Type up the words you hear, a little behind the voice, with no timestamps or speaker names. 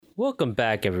Welcome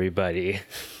back, everybody.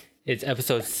 It's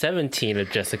episode 17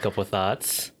 of Just a Couple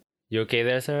Thoughts. You okay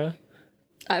there, Sarah?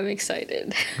 I'm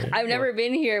excited. I've never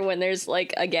been here when there's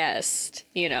like a guest,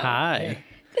 you know. Hi.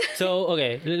 So,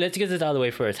 okay, let's get this out of the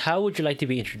way first. How would you like to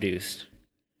be introduced?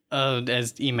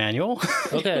 As Emmanuel.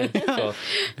 Okay, cool.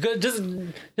 Just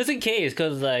in case,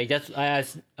 because like I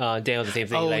asked Daniel the same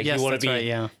thing. Oh, like, yes, you want that's to be right,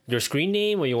 yeah. your screen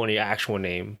name or you want your actual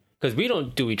name? Because we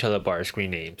don't do each other by our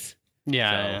screen names.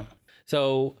 Yeah.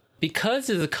 So because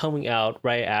this is coming out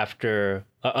right after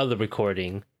our other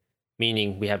recording,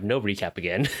 meaning we have no recap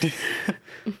again,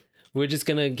 we're just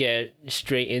gonna get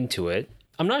straight into it.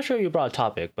 I'm not sure you brought a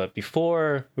topic, but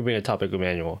before we bring a topic,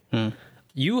 Emmanuel,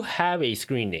 you have a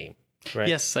screen name, right?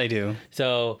 Yes, I do.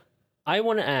 So I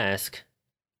want to ask,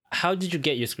 how did you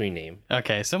get your screen name?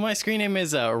 Okay, so my screen name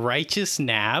is Righteous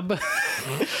Nab.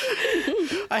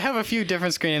 I have a few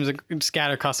different screen names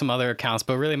scattered across some other accounts,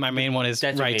 but really my main one is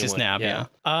That's your main Righteous one, Nab.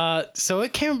 Yeah. So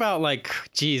it came about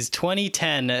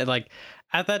 2010. Like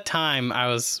at that time,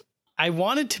 I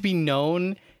wanted to be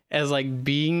known as like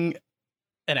being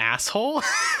an asshole,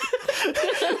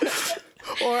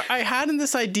 or I had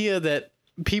this idea that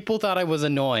people thought I was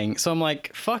annoying. So I'm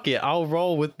like, fuck it, I'll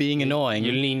roll with being annoying.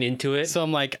 You lean into it. So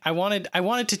I'm like, I wanted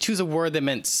to choose a word that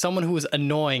meant someone who was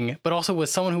annoying, but also was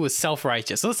someone who was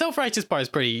self-righteous. So the self-righteous part is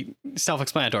pretty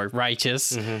self-explanatory,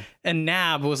 righteous. And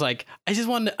nab was like, I just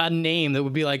wanted a name that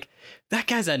would be like, that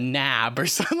guy's a nab or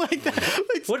something like that.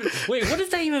 Wait, what does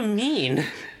that even mean?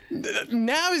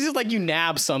 Nab is just like you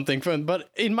nab something from, but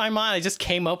in my mind, I just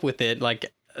came up with it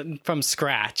like from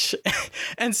scratch.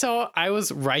 And so I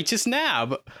was Righteous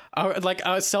Nab, like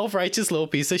a self-righteous little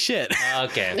piece of shit.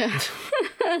 Okay.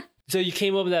 So you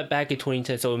came up with that back in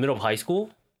 2010, so in the middle of high school?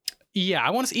 Yeah,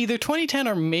 I want to say either 2010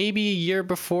 or maybe a year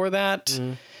before that,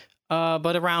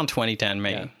 but around 2010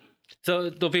 maybe. Yeah. So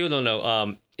the people don't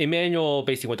know, Emmanuel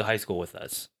basically went to high school with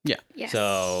us. Yeah. Yes.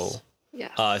 So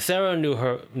yes. Sarah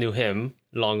knew him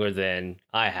longer than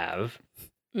I have.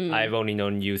 I've only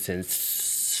known you since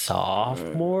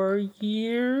sophomore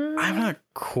year. I'm not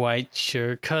quite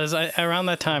sure because around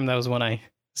that time, that was when I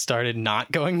started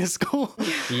not going to school.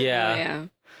 Yeah. Yeah.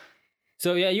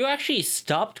 So yeah, you actually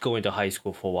stopped going to high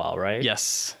school for a while, right?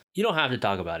 Yes. You don't have to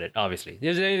talk about it, obviously. If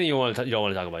there's anything you don't want to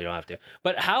talk about, you don't have to.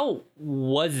 But how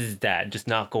was that, just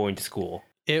not going to school?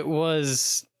 It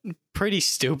was pretty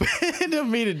stupid of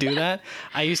me to do that.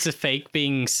 I used to fake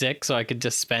being sick so I could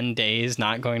just spend days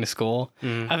not going to school.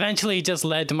 Eventually, it just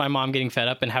led to my mom getting fed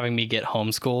up and having me get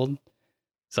homeschooled.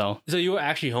 So you were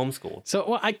actually homeschooled? So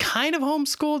well, I kind of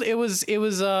homeschooled. It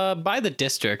was by the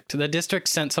district. The district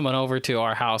sent someone over to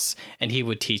our house and he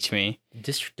would teach me. The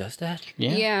district does that?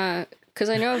 Yeah, because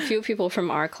I know a few people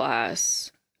from our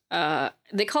class.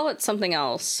 They call it something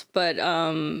else, but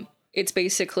it's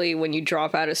basically when you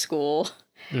drop out of school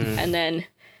and then,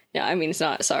 yeah, I mean, it's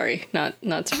not, sorry, not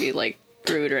to be like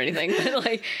rude or anything, but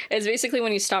like, it's basically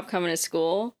when you stop coming to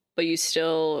school, but you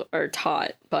still are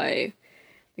taught by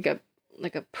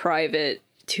like a private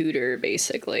tutor,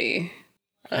 basically.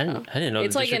 I didn't know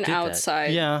It's the like an district did that.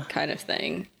 outside kind of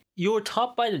thing. You were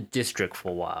taught by the district for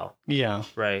a while, Yeah.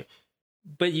 right?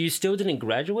 But you still didn't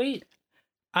graduate?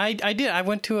 I did. I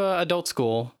went to adult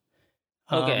school.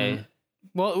 Okay.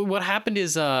 Well, what happened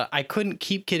is I couldn't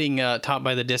keep getting taught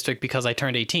by the district because I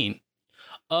turned 18.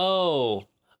 Oh,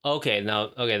 okay.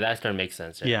 That's starting to make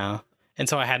sense. Yeah. And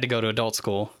so I had to go to adult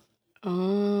school.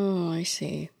 Oh, I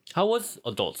see. How was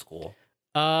adult school?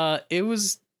 It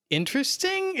was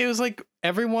interesting. It was like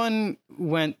everyone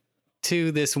went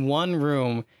to this one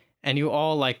room and you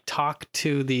all like talked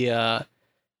to the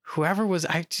whoever was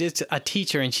just a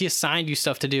teacher, and she assigned you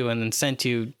stuff to do and then sent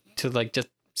you to like just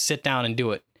sit down and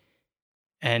do it.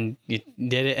 And you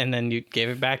did it, and then you gave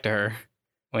it back to her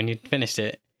when you finished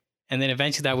it. And then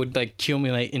eventually that would like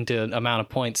accumulate into an amount of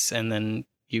points, and then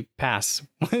you pass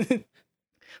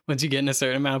once you get in a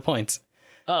certain amount of points.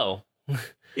 Oh.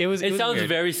 It sounds weird.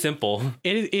 very simple.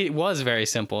 It was very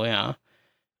simple, yeah.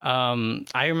 I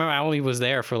remember I only was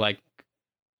there for like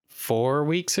 4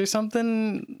 weeks or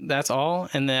something. That's all,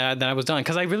 and then I was done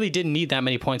because I really didn't need that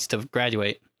many points to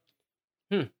graduate.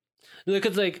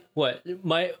 Because like what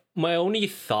my only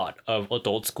thought of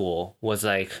adult school was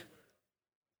like,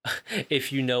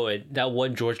 if you know it, that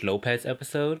one George Lopez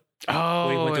episode Oh,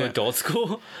 when he went to adult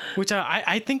school. Which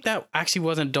I think that actually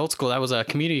wasn't adult school. That was a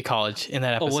community college in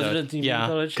that episode. Oh, was it a community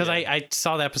college? Because Yeah. I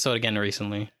saw the episode again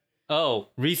recently. Oh,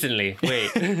 recently.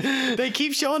 Wait. They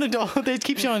keep showing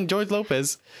George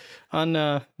Lopez on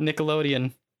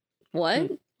Nickelodeon. What?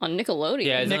 On Nickelodeon?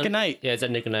 Yeah, Nick at Night. Yeah, it's at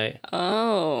Nick at Night.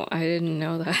 Oh, I didn't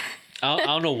know that. I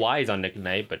don't know why he's on Nick at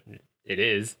Night, but it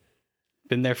is.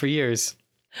 Been there for years.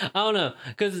 I don't know,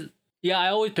 because yeah, I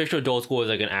always picture adult school as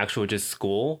like an actual just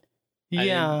school.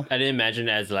 Yeah. I didn't imagine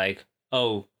it as like,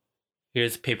 oh,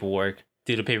 here's paperwork,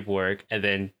 do the paperwork, and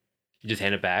then you just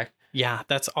hand it back. Yeah,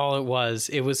 that's all it was.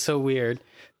 It was so weird.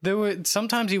 There were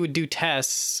sometimes you would do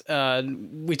tests,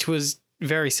 which was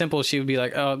very simple. She would be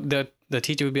like, oh, the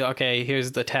teacher would be like, okay,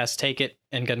 here's the test, take it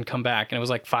and then come back. And it was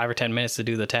like 5 or 10 minutes to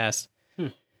do the test.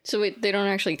 So wait, they don't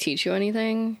actually teach you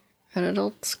anything at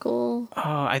adult school?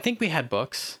 Oh, I think we had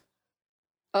books.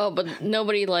 Oh, but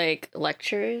nobody like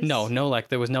lectures? No,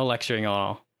 there was no lecturing at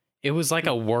all. It was like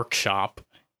a workshop.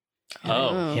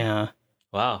 Oh, Yeah.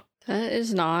 wow. That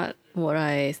is not what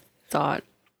I thought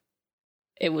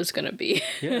it was going to be.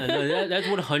 Yeah, no, that's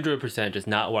 100% just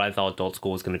not what I thought adult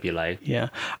school was going to be like. Yeah.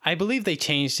 I believe they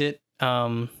changed it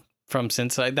from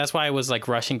since that's why I was like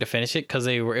rushing to finish it, because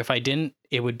they were, if I didn't,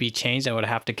 it would be changed. I would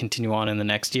have to continue on in the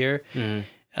next year.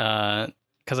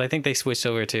 Because I think they switched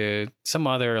over to some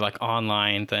other like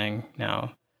online thing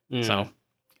now. So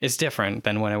it's different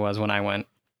than when it was when I went.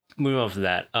 Moving on from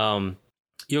that,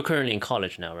 you're currently in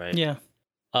college now, right? Yeah.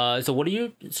 So what are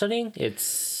you studying?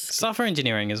 It's Software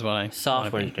engineering is what I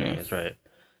software wanna be. engineering, that's right.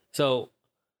 So,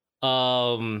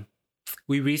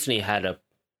 we recently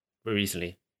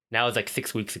now it's like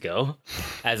 6 weeks ago,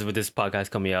 as with this podcast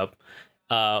coming up,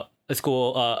 an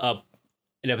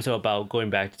episode about going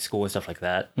back to school and stuff like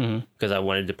that, because I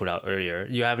wanted to put out earlier.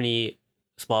 Do you have any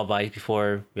small advice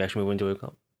before we actually move into it?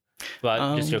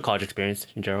 About just your college experience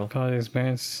in general? College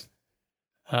experience.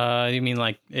 You mean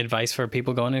like advice for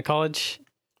people going to college?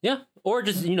 Yeah, or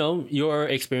just your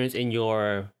experience in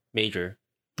your major.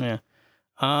 Yeah.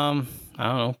 I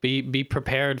don't know. Be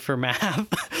prepared for math.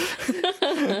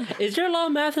 Is there a lot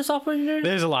of math in software engineering?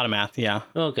 There's a lot of math, yeah.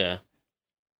 Okay.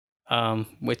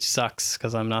 Which sucks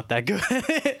because I'm not that good.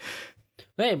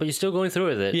 Hey, but you're still going through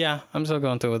with it. Yeah, I'm still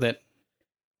going through with it.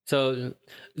 So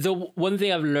the one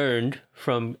thing I've learned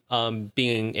from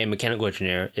being a mechanical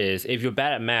engineer is if you're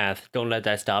bad at math, don't let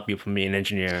that stop you from being an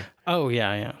engineer. Oh,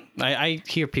 yeah. I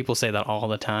hear people say that all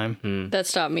the time. That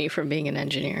stopped me from being an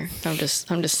engineer. I'm just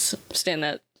saying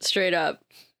that straight up.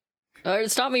 Or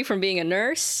it stopped me from being a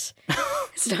nurse.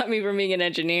 It stopped me from being an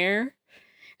engineer.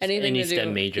 Anything Any to do,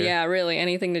 STEM major. Yeah, really,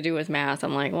 anything to do with math.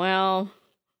 I'm like, well,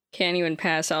 can't even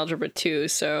pass algebra 2,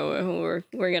 so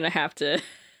we're gonna have to.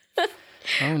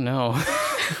 Oh no.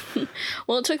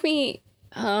 Well, it took me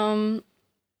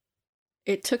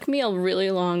a really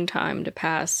long time to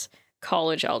pass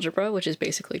college algebra, which is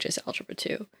basically just algebra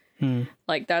 2.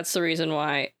 Like that's the reason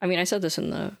why. I mean, I said this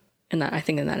in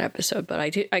that episode, but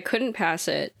I couldn't pass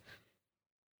it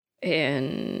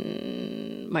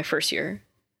in my first year.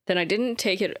 Then I didn't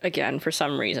take it again for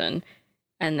some reason,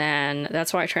 and then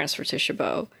that's why I transferred to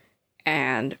Chabot.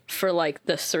 And for like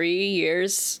the 3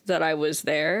 years that I was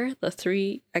there,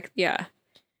 3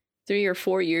 or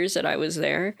 4 years that I was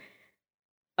there,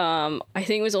 I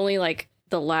think it was only like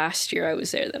the last year I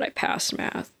was there that I passed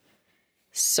math.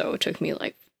 So it took me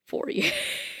like 4 years.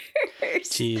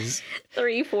 Jeez.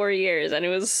 3-4 years, and it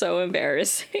was so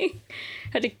embarrassing.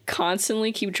 I had to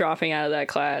constantly keep dropping out of that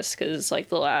class because it's like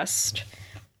the last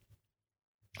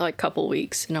like couple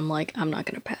weeks, and I'm like, I'm not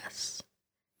gonna pass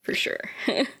for sure.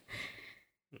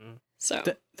 So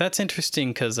that's interesting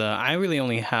because I really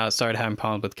only started having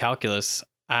problems with calculus.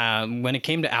 When it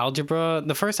came to algebra,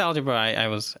 the first algebra I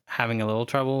was having a little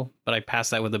trouble, but I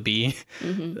passed that with a B.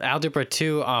 Algebra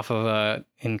 2 off of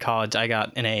in college, I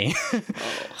got an A.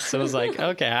 So I was like,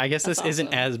 okay, I guess this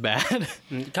isn't as bad.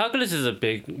 Calculus is a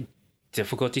big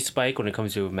difficulty spike when it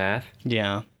comes to math.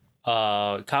 Yeah.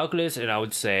 Calculus, and I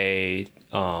would say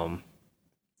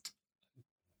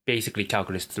basically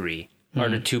calculus 3 are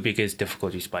the two biggest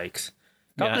difficulty spikes.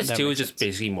 Calculus 2 is just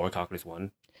basically more calculus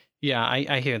 1. Yeah,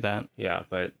 I hear that. Yeah,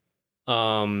 but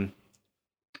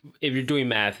if you're doing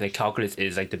math, like calculus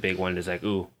is like the big one. Is like,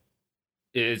 ooh,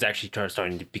 it's actually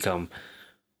starting to become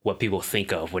what people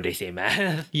think of when they say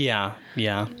math. Yeah.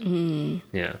 Yeah.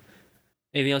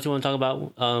 Anything else you want to talk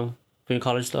about from your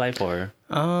college life, or?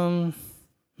 No,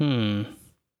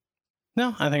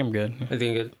 I think I'm good. I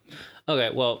think good. Okay,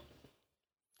 well,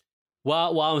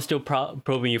 while I'm still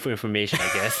probing you for information,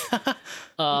 I guess.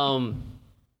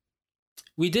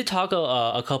 We did talk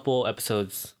a couple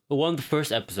episodes. One of the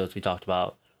first episodes we talked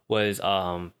about was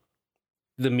the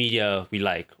media we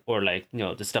like, or like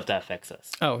the stuff that affects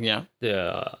us. Oh yeah,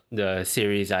 the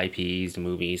series, IPs, the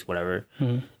movies, whatever.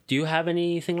 Do you have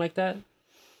anything like that?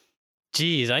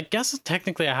 Geez, I guess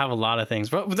technically I have a lot of things.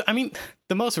 But I mean,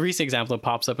 the most recent example that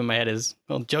pops up in my head is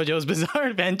JoJo's Bizarre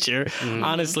Adventure.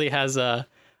 Honestly, has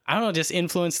I don't know, just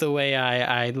influenced the way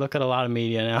I look at a lot of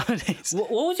media nowadays. What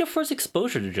was your first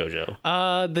exposure to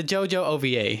JoJo? The JoJo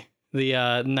OVA. The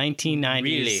 1990s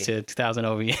Really? to 2000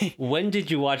 OVA. When did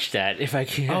you watch that? If I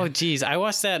can. Oh, geez. I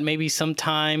watched that maybe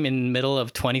sometime in middle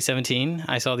of 2017.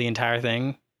 I saw the entire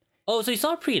thing. Oh, so you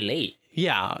saw it pretty late.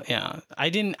 Yeah. I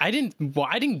didn't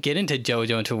get into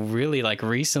JoJo until really like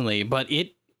recently, but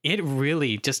it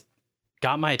really just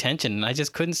got my attention and I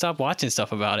just couldn't stop watching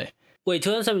stuff about it. Wait,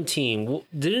 2017.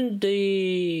 Didn't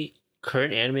the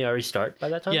current anime already start by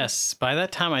that time? Yes, by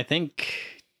that time I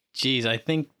think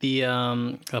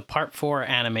the part 4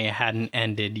 anime hadn't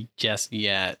ended just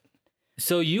yet.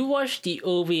 So you watched the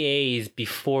OVAs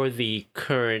before the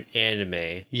current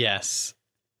anime. Yes.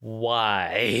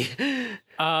 Why?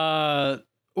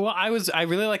 Well, I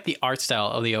really like the art style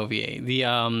of the OVA. The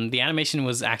animation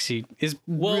is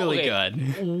really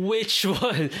good. Which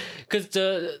one? Because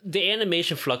the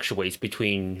animation fluctuates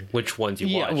between which ones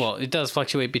you watch. Well, it does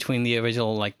fluctuate between the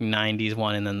original like 90s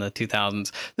one and then the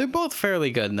 2000s. They're both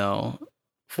fairly good though.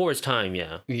 For its time,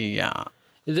 yeah. Yeah.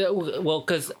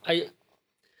 Because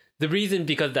the reason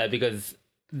because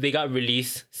they got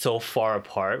released so far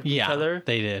apart from each other.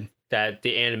 They did. That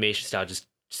the animation style just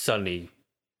suddenly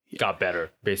got better,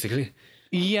 basically.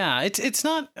 Yeah, it's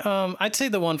not. I'd say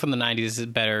the one from the 90s is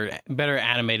better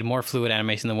animated, more fluid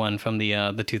animation than the one from the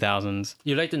 2000s.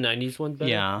 You like the 90s one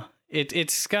better? Yeah,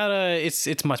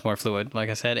 it's much more fluid, like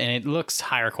I said, and it looks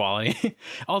higher quality.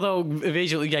 Although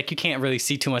visually, like you can't really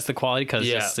see too much of the quality because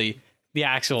just the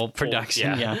actual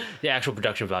production. Yeah, the actual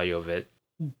production value of it.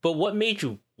 But what made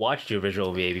you watch the original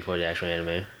OVA before the actual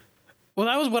anime? Well,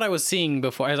 that was what I was seeing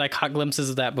before, as I caught glimpses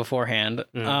of that beforehand.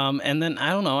 And then,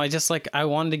 I don't know, I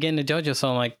wanted to get into JoJo, so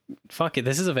I'm like, fuck it,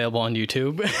 this is available on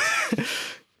YouTube.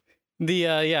 The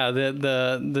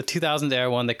 2000s era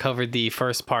one that covered the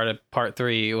first part of part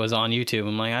 3 was on YouTube.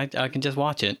 I'm like, I can just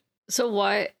watch it. So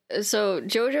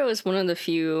JoJo is one of the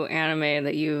few anime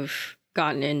that you've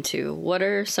gotten into. What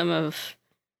are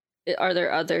are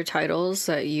there other titles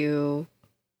that you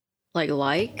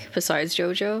like besides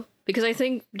JoJo? Because I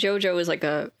think JoJo is like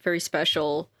a very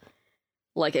special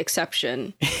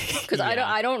exception. Because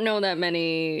I don't know that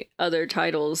many other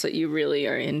titles that you really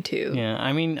are into. Yeah,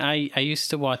 I mean, I used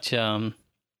to watch anime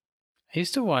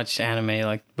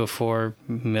like before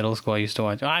middle school. I used to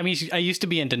watch. I used to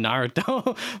be into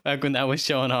Naruto back when that was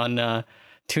showing on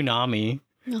Toonami.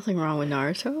 Nothing wrong with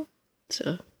Naruto. It's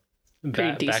a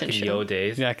pretty decent back in the old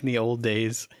days. Back in the old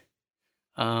days.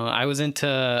 I was into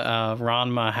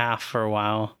Ranma half for a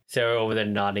while. Sarah over there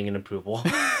nodding in approval.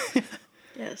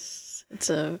 Yes, it's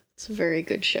a very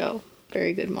good show,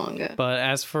 very good manga. But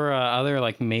as for other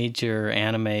like major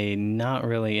anime, not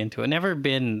really into it. Never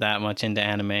been that much into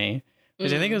anime,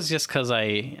 which I think it was just because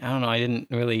I don't know, I didn't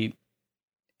really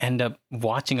end up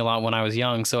watching a lot when I was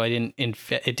young, so it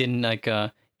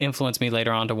didn't influence me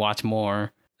later on to watch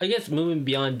more. I guess moving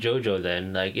beyond JoJo,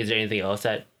 then, is there anything else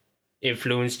that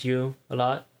influenced you a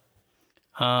lot?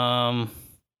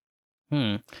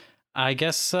 I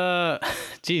guess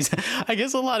geez, I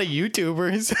guess a lot of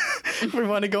YouTubers if we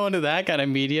want to go into that kind of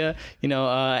media,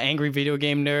 Angry Video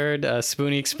Game Nerd,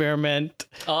 Spoonie Experiment.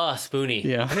 Oh, Spoonie.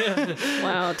 Yeah.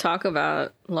 Wow, talk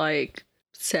about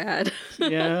sad.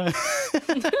 Yeah.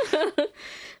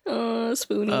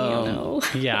 Spoonie, no.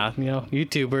 Yeah,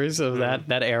 YouTubers of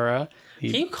that era.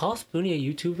 Can you call Spoonie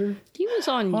a YouTuber? He was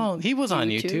on. Well, he was on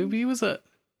YouTube.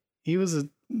 He was a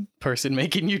person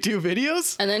making YouTube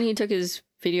videos, and then he took his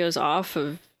videos off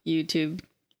of YouTube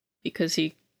because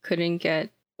he couldn't get.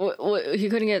 He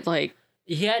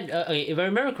had, if I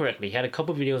remember correctly, he had a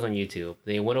couple videos on YouTube.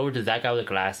 Then he went over to That Guy with the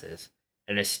Glasses,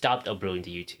 and then stopped uploading to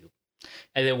YouTube.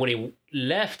 And then when he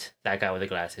left That Guy with the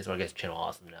Glasses, or I guess Channel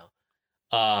Awesome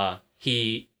now,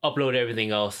 he uploaded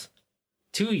everything else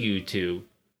to YouTube.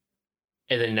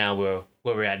 And then now where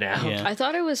we're at now. Yeah. I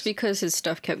thought it was because his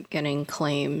stuff kept getting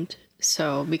claimed.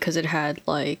 So because it had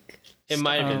it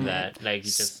might have been that. He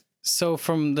just. So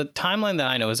from the timeline that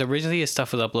I know, is originally his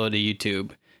stuff was uploaded to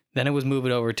YouTube. Then it was moved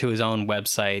over to his own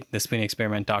website,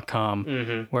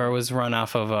 thespoonieexperiment.com, where it was run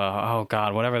off of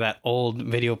whatever that old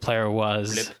video player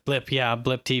was. Blip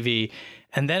TV.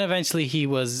 And then eventually he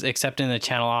was accepted in the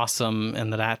Channel Awesome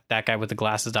and that guy with the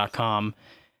glasses.com.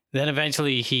 Then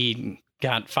eventually he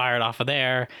got fired off of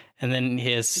there, and then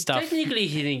his stuff. Technically,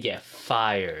 he didn't get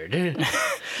fired.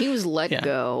 He was let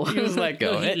go. He was let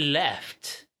go. No, he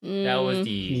left. That was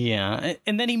the. Yeah,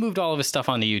 and then he moved all of his stuff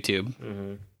onto YouTube.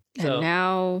 Mm-hmm.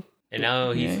 And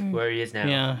now he's where he is now.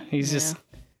 Yeah, he's just.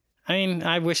 I mean,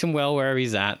 I wish him well wherever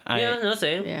he's at.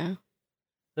 Same. Yeah.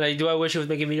 Do I wish he was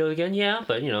making videos again? Yeah,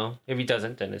 but if he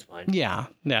doesn't, then it's fine. Yeah,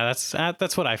 that's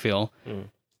what I feel.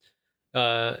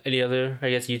 Any other, I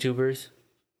guess, YouTubers?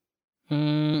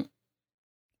 None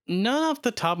off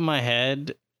the top of my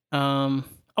head.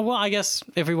 Well, I guess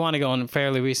if we want to go on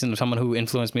fairly recent, someone who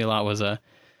influenced me a lot was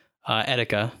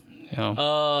Etika. You know,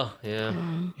 Oh, yeah.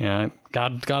 yeah.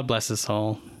 God bless his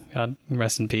soul. God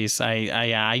rest in peace.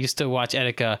 I used to watch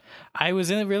Etika. I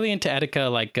was really into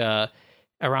Etika like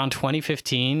around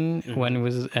 2015 when it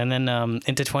was, and then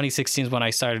into 2016 is when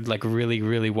I started like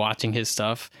really watching his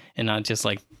stuff and not just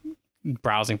like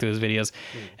browsing through his videos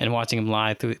and watching him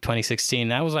live through 2016.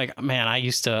 That was like, man, I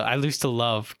used to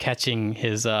love catching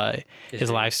his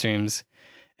live streams.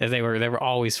 They were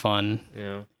always fun.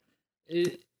 Yeah.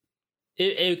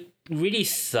 It really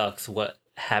sucks what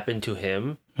happened to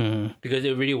him because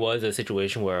it really was a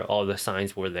situation where all the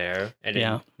signs were there and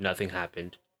then nothing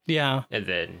happened. Yeah. And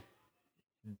then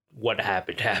what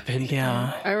happened.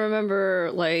 Yeah. I remember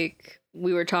like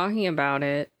we were talking about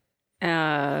it.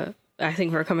 I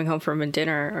think we were coming home from a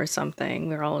dinner or something.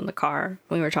 We were all in the car.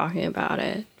 We were talking about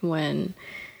it when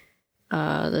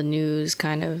the news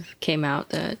kind of came out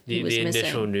that he was the missing.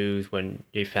 initial news when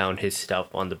they found his stuff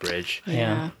on the bridge.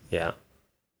 Yeah. Yeah.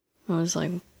 I was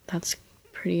like, that's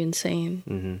pretty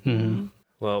insane.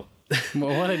 Well,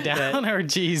 What a downer,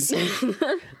 jeez.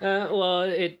 well,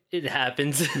 it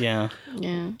happens. Yeah.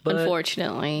 Yeah. But-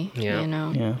 Unfortunately, Yeah. you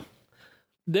know. Yeah.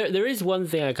 There is one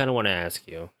thing I kind of want to ask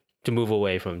you to move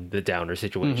away from the downer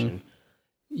situation.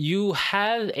 You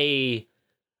have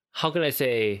how can I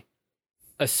say,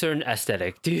 a certain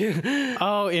aesthetic. Do you?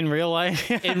 Oh, in real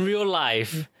life? In real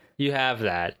life, you have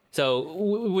that. So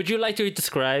would you like to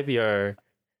describe your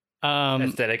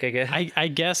aesthetic, I guess? I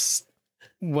guess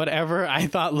whatever I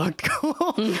thought looked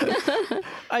cool.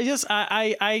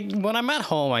 I when I'm at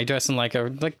home, I dress in like a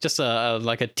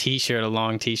t-shirt, a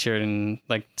long t-shirt and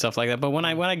like stuff like that. But when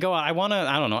I go out, I want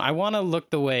to look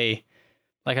the way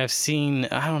like I've seen,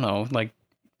 I don't know, like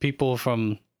people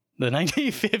from the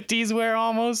 1950s wear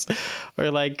almost, or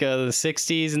like the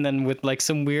 60s, and then with like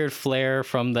some weird flair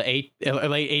from the late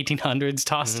 1800s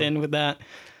tossed in with that.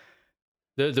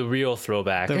 The real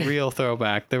throwback. The real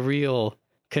throwback. The real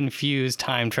confused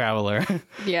time traveler.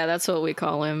 Yeah, that's what we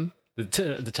call him.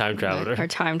 the time traveler. Our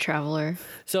time traveler.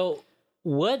 So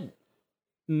what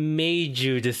made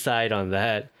you decide on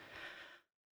that?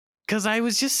 Because I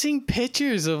was just seeing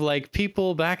pictures of like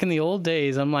people back in the old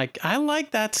days. I'm like, I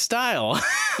like that style.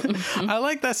 I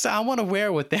like that style. I want to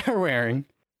wear what they're wearing.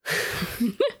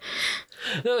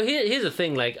 No, here's the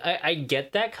thing. Like, I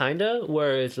get that kind of,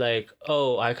 where it's like,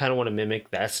 oh, I kind of want to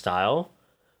mimic that style.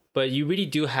 But you really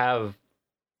do have,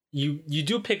 you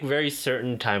do pick very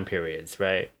certain time periods,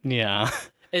 right? Yeah.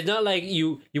 It's not like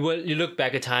you look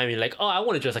back at time and you're like, oh, I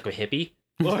want to dress like a hippie.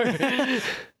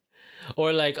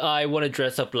 Or like, I want to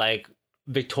dress up like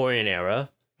Victorian era.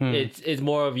 It's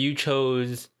more of you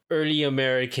chose early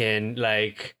American,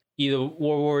 like either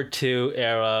World War II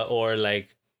era or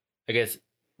like, I guess,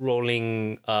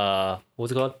 rolling,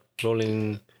 what's it called?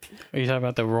 Rolling... Are you talking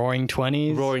about the Roaring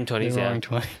 20s? Roaring 20s, yeah. Roaring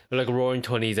 20s. Like Roaring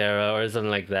 20s era or something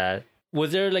like that.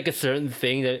 Was there like a certain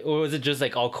thing that, or was it just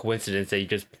like all coincidence that you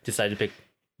just decided to pick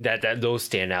that those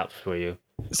stand out for you?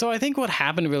 So I think what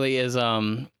happened really is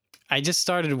I just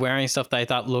started wearing stuff that I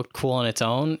thought looked cool on its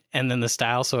own, and then the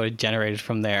style sort of generated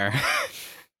from there.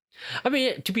 I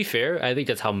mean, to be fair, I think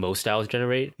that's how most styles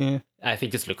generate. Yeah. I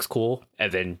think this looks cool,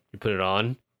 and then you put it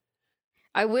on.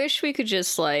 I wish we could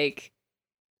just like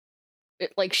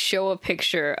show a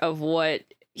picture of what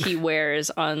he wears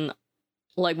on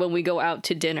like when we go out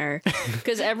to dinner,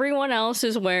 because everyone else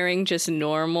is wearing just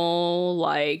normal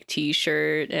like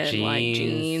t-shirt and like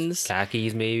jeans,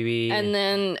 khakis maybe, and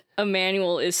then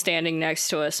Emmanuel is standing next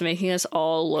to us making us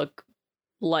all look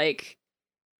like,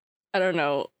 I don't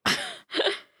know,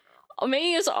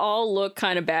 making us all look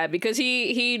kind of bad because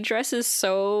he dresses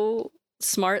so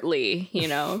smartly, you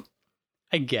know.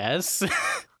 I guess.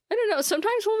 I don't know.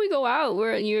 Sometimes when we go out,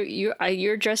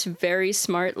 you're dressed very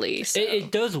smartly. So.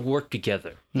 It does work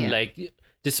together. Yeah. Like,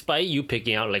 despite you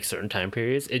picking out like certain time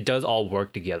periods, it does all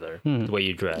work together the way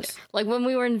you dress. Like when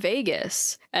we were in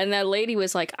Vegas, and that lady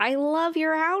was like, "I love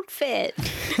your outfit."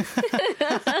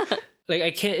 Like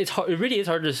I can't. It's hard. It really is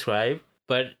hard to describe,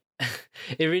 but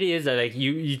it really is that like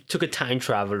you took a time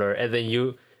traveler and then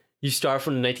you start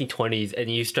from the 1920s and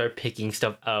you start picking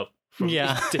stuff up from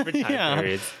different time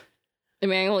periods.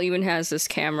 Emmanuel even has this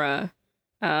camera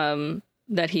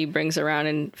that he brings around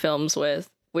and films with,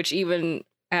 which even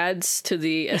adds to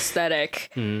the aesthetic.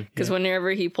 Because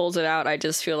whenever he pulls it out, I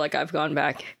just feel like I've gone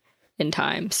back in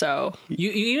time. So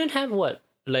you even have what,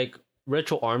 like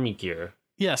retro army gear?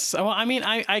 Yes. Well, I mean,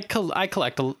 I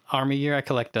collect army gear. I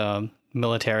collect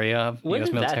military. When US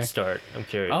did military. that start? I'm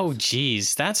curious. Oh,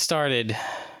 geez, that started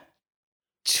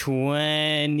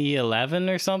 2011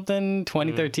 or something,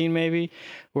 2013 maybe,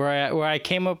 where I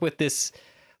came up with this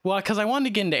Well, because I wanted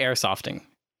to get into airsofting.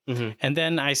 And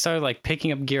then I started like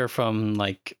picking up gear from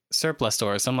like surplus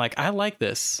stores. I'm like, I like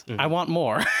this. I want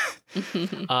more.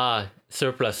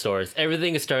 Surplus stores.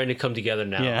 Everything is starting to come together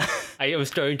now. Yeah. I am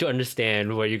starting to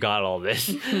understand where you got all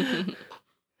this.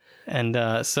 And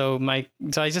so I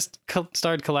just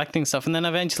started collecting stuff, and then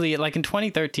eventually, like in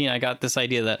 2013, I got this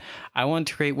idea that I wanted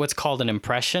to create what's called an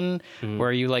impression,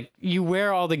 where you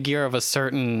wear all the gear of a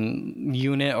certain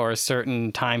unit or a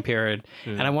certain time period,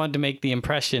 and I wanted to make the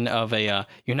impression of a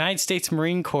United States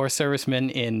Marine Corps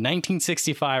serviceman in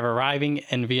 1965 arriving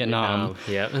in Vietnam.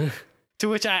 Yeah. To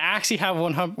which I actually have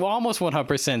almost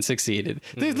 100% succeeded.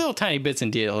 There's little tiny bits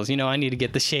and deals. You know, I need to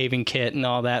get the shaving kit and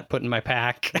all that put in my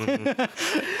pack. Got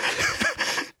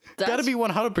to be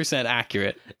 100%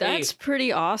 accurate. That's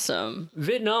pretty awesome.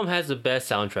 Vietnam has the best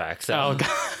soundtrack. So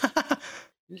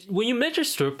when you mention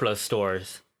surplus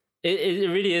stores, it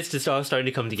really is just all starting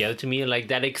to come together to me. And like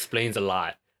that explains a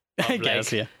lot. I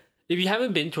guess, yeah. If you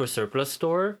haven't been to a surplus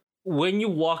store, when you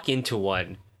walk into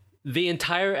one, the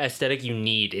entire aesthetic you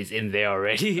need is in there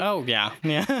already. Oh, yeah.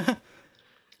 Yeah.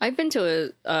 I've been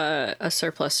to a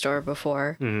surplus store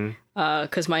before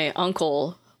because my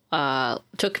uncle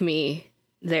took me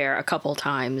there a couple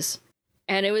times.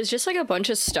 And it was just like a bunch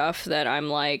of stuff that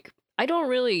I'm like, I don't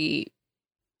really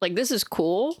like, this is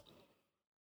cool.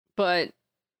 But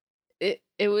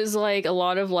it was like a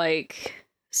lot of like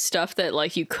stuff that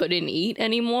like you couldn't eat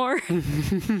anymore.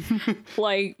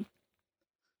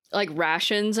 like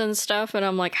rations and stuff, and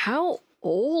I'm like, how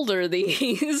old are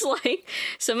these? Like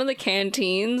some of the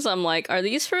canteens, I'm like, are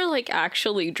these for like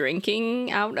actually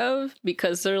drinking out of,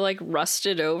 because they're like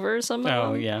rusted over some of them?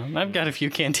 Oh yeah, I've got a few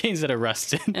canteens that are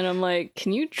rusted. And I'm like,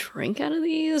 can you drink out of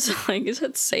these? Like, is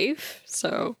it safe?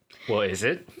 So well, is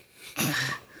it?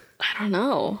 I don't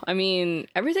know. I mean,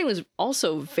 everything was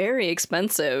also very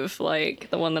expensive, like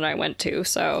the one that I went to.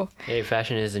 So hey,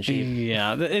 fashion isn't cheap.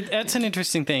 Yeah, that's an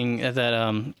interesting thing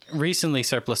that recently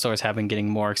surplus stores have been getting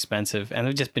more expensive, and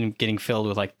they've just been getting filled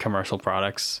with like commercial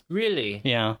products. Really?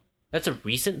 Yeah. That's a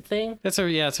recent thing? It's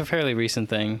a fairly recent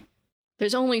thing.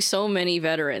 there's only so many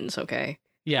veterans, okay?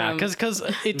 Yeah, because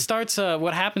it starts.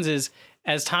 What happens is,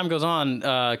 as time goes on,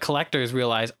 collectors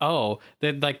realize,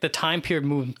 that like the time period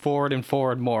moved forward and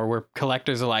forward more, where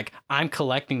collectors are like, I'm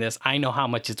collecting this, I know how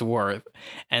much it's worth,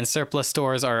 and surplus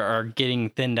stores are getting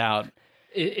thinned out.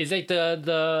 It's like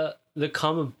the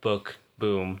comic book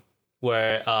boom,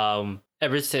 where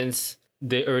ever since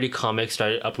the early comics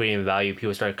started upgrading in value,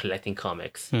 people started collecting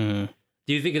comics. Mm-hmm.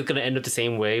 Do you think it's gonna end up the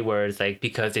same way, where it's like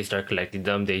because they start collecting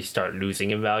them, they start losing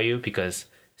in value because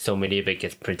so many of it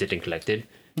gets printed and collected?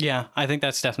 Yeah, I think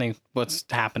that's definitely what's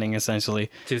happening essentially.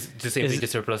 To same thing to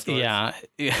surplus stores. Yeah.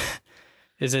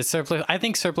 Is it surplus? I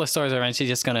think surplus stores are eventually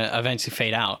just going to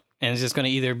fade out, and it's just going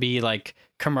to either be like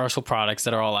commercial products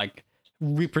that are all like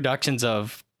reproductions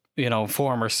of,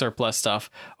 former surplus stuff,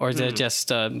 or is it just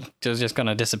going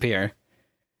to disappear?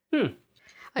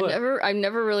 I've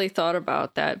never really thought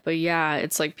about that, but yeah,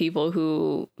 it's like people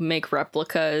who make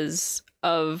replicas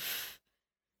of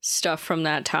stuff from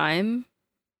that time.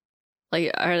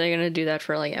 Like, are they going to do that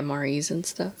for like MREs and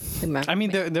stuff? I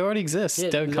mean, there already exists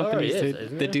companies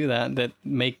that do that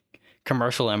make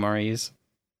commercial MREs.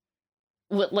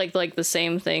 What, like the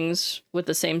same things with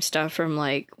the same stuff from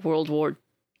like World War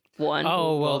I?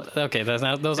 Oh, well, okay, those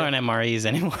aren't MREs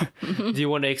anymore. Do you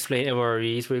want to explain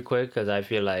MREs real quick? Because I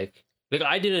feel like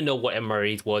I didn't know what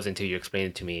MREs was until you explained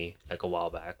it to me like a while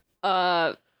back.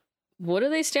 What do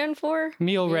they stand for?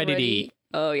 Meal ready to eat.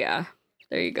 Oh yeah.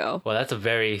 There you go. Well, that's a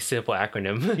very simple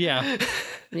acronym. Yeah.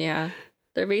 Yeah.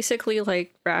 They're basically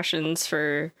like rations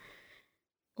for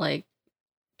like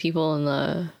people in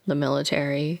the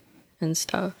military and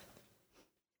stuff.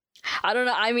 I don't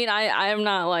know. I mean, I'm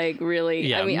not like really.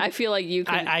 Yeah. I mean, I feel like you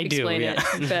can explain it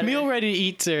better. Meal ready to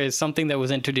eat is something that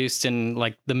was introduced in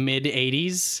like the mid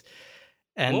 80s.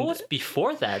 And what was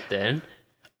before that then?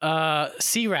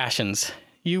 C rations.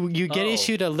 You get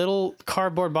issued a little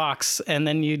cardboard box, and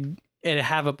then it'd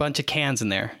have a bunch of cans in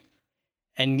there,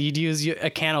 and you'd use a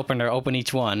can opener to open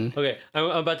each one. Okay, I'm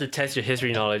about to test your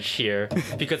history knowledge here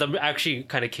because I'm actually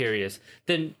kind of curious.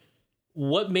 Then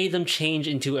what made them change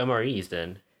into MREs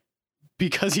then?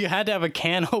 Because you had to have a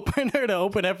can opener to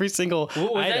open every single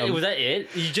item. Was that it?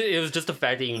 It was just the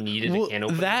fact that you needed a can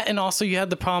opener? That, and also you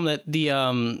had the problem that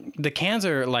the cans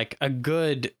are like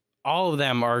all of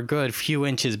them are a good few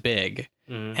inches big.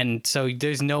 Mm. And so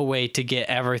there's no way to get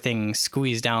everything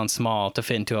squeezed down small to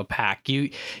fit into a pack. You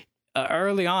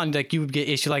early on, like you would get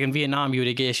issued, like in Vietnam, you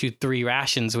would get issued 3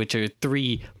 rations, which are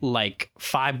 3 like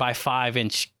 5 by 5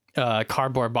 inch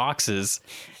cardboard boxes,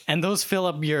 and those fill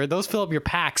up your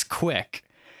packs quick.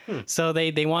 So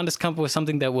they wanted to come up with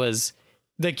something that was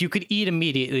like you could eat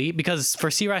immediately, because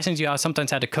for sea rations you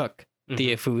sometimes had to cook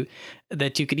the food,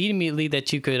 that you could eat immediately,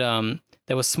 that you could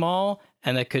that was small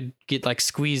and that could get like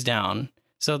squeezed down.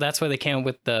 So that's why they came up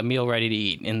with the meal ready to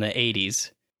eat in the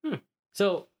 80s.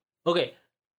 So, okay,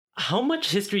 how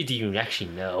much history do you actually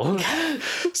know?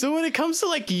 So when it comes to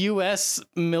like US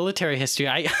military history,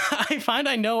 I find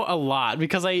I know a lot,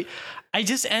 because I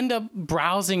just end up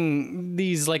browsing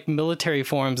these like military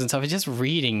forums and stuff and just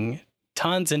reading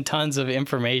tons and tons of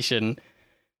information.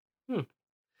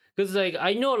 Because like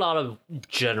I know a lot of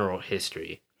general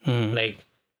history. Like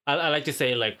I like to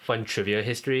say like fun trivia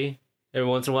history every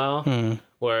once in a while,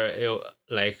 where it,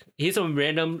 like here's some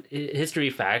random history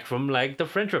fact from like the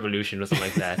French Revolution or something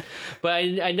like that. But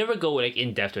I never go like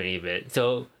in depth to any of it.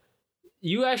 So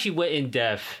you actually went in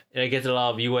depth, and I guess a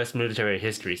lot of U.S. military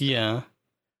history stuff. Yeah.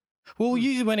 Well,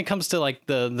 usually when it comes to like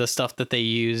the stuff that they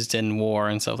used in war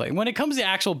and stuff, like when it comes to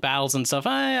actual battles and stuff,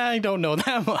 I don't know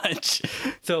that much.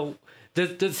 So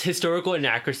does historical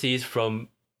inaccuracies from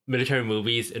military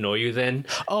movies annoy you then?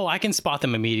 Oh, I can spot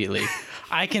them immediately.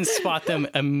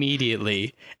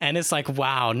 And it's like,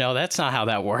 wow, no, that's not how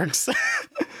that works.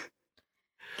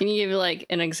 Can you give like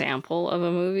an example of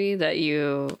a movie that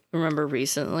you remember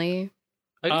recently?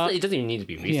 I guess it doesn't even need to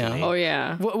be recently. Yeah. Oh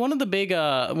yeah. One of the big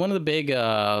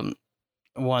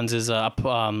ones is I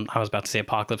was about to say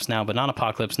Apocalypse Now, but not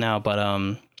Apocalypse Now,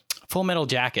 but Full Metal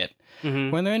Jacket.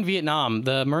 When they're in Vietnam,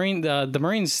 the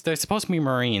Marines, they're supposed to be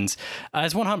Marines.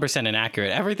 It's 100%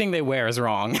 inaccurate. Everything they wear is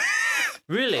wrong.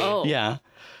 Really? Oh. Yeah.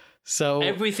 So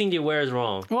everything they wear is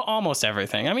wrong. Well, almost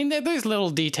everything. I mean, there's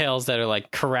little details that are like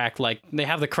correct. Like they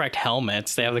have the correct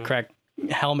helmets. They have the correct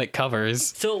helmet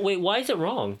covers. So wait, why is it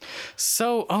wrong?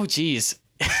 So, oh geez.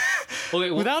 Okay,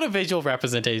 without a visual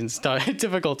representation, it's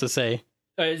difficult to say.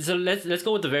 All right, so let's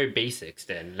go with the very basics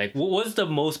then. Like, what was the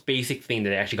most basic thing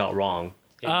that they actually got wrong?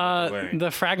 The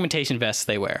fragmentation vests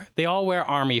they wear. They all wear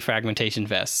army fragmentation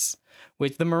vests,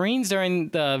 which the Marines during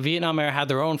the Vietnam era had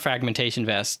their own fragmentation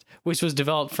vest, which was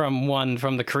developed from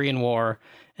the Korean War.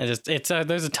 And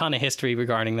there's a ton of history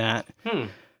regarding that.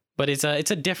 But it's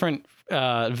a different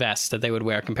vest that they would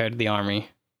wear compared to the army.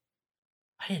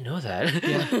 I didn't know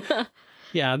that.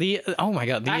 Yeah. Oh my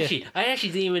god. I actually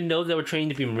didn't even know they were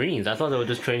trained to be Marines. I thought they were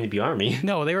just trained to be Army.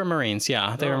 No, they were Marines.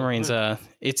 Yeah, they were Marines.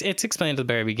 It's explained at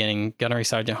the very beginning. Gunnery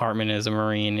Sergeant Hartman is a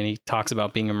Marine, and he talks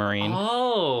about being a Marine.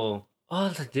 Oh,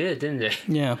 they did, didn't they?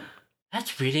 Yeah,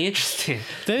 that's really interesting.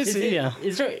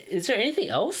 Is there anything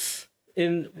else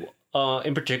in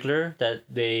particular that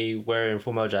they wear in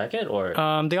Full Metal Jacket, or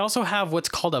they also have what's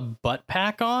called a butt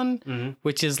pack on,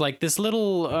 which is like this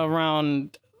little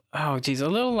around. Oh geez, a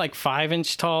little like 5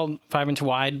 inch tall, 5 inch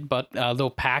wide, but a little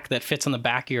pack that fits on the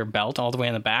back of your belt all the way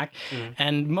in the back.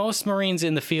 And most Marines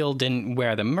in the field didn't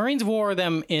wear them. Marines wore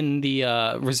them in the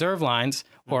reserve lines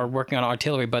or working on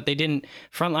artillery, but they didn't.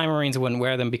 Frontline Marines wouldn't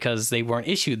wear them because they weren't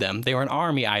issued them. They were an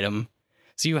army item,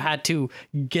 so you had to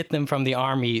get them from the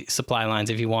army supply lines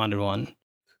if you wanted one.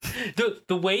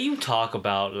 The way you talk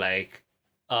about like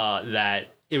that,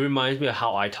 it reminds me of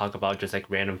how I talk about just like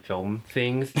random film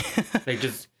things, like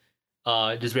just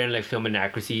random like film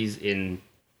inaccuracies in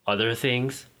other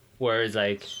things, where it's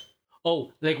like,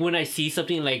 oh, like when I see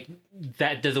something like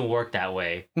that doesn't work that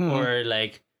way, or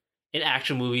like in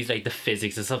action movies like the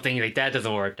physics or something like that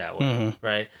doesn't work that way,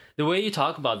 right? The way you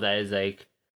talk about that is like,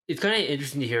 it's kind of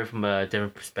interesting to hear from a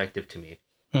different perspective to me.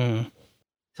 So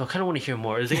I kind of want to hear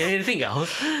more. Is there anything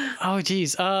else? Oh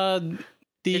geez, it doesn't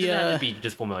have to be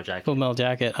just Full Metal Jacket. Full Metal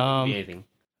Jacket. It could be anything.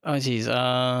 Oh geez,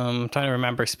 I'm trying to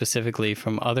remember specifically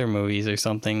from other movies or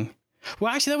something.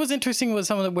 Well, actually, that was interesting. Was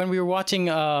some of when we were watching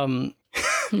Fast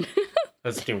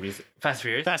and Furious.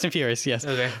 Fast and Furious, yes.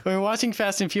 Okay. We were watching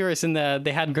Fast and Furious, and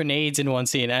they had grenades in one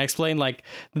scene. And I explained like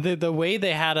the way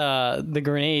they had the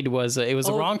grenade was it was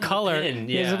the wrong color.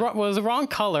 It was the wrong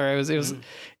color.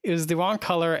 It was the wrong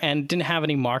color and didn't have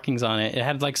any markings on it. It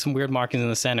had like some weird markings in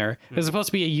the center. It was supposed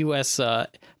to be a U.S.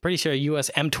 Pretty sure a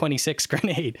U.S. M26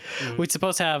 grenade, which is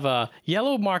supposed to have a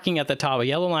yellow marking at the top, a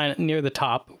yellow line near the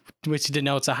top, which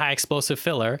denotes a high explosive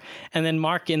filler, and then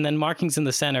markings in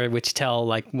the center, which tell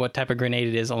like what type of grenade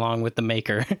it is, along with the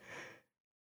maker.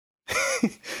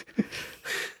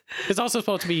 It's also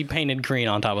supposed to be painted green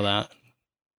on top of that.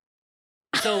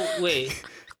 So wait,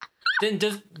 then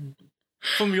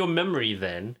from your memory,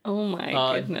 then. Oh my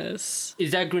goodness!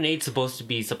 Is that grenade supposed to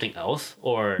be something else,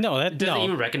 or no? Does it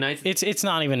even recognize? It's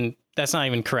not even. That's not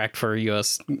even correct for a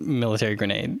U.S. military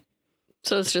grenade.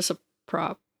 So it's just a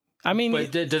prop. I mean,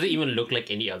 but does it even look like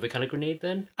any other kind of grenade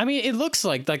then? I mean, it looks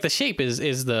like the shape is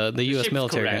the U.S.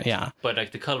 military grenade. Yeah, but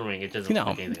like the coloring, it doesn't. No,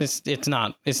 look like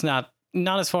anything. it's not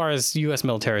not as far as U.S.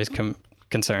 military is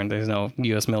concerned. There's no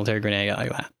U.S. military grenade like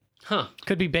that. Huh.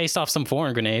 Could be based off some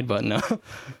foreign grenade, but no.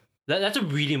 That's a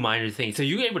really minor thing. So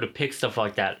you're able to pick stuff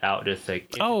like that out just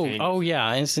like Oh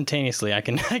yeah, instantaneously. I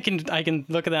can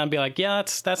look at that and be like, yeah,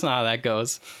 that's not how that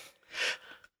goes.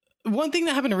 One thing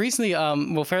that happened recently,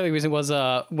 fairly recently, was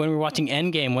when we were watching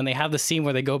Endgame, when they have the scene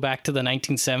where they go back to the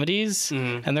 1970s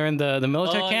and they're in the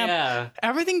military camp. Yeah.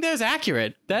 Everything there's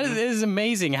accurate. That is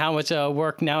amazing how much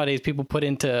work nowadays people put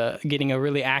into getting a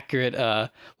really accurate,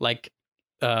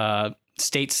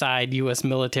 stateside U.S.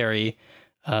 military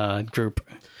group.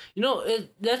 You know,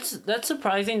 that's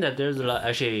surprising that there's a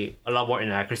lot more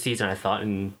inaccuracies than I thought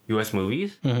in U.S.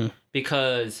 movies. Mm-hmm.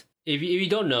 Because if you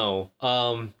don't know,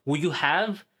 will you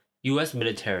have U.S.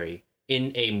 military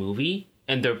in a movie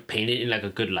and they're painted in like a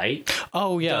good light?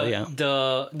 Oh yeah,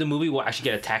 the movie will actually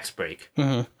get a tax break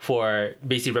for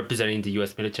basically representing the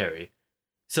U.S. military.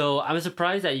 So I'm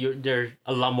surprised that there are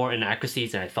a lot more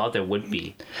inaccuracies than I thought there would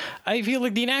be. I feel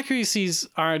like the inaccuracies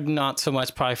are not so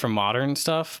much probably for modern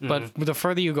stuff, but the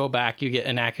further you go back, you get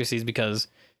inaccuracies because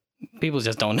people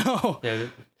just don't know. Yeah.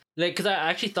 Like, because I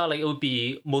actually thought like it would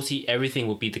be mostly everything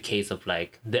would be the case of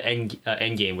like the end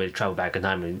game where they travel back in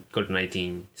time and go to the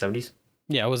 1970s.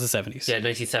 Yeah, it was the 70s. Yeah,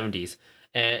 1970s.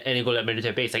 And they go to that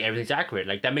military base. Like, everything's accurate.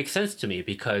 Like, that makes sense to me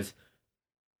because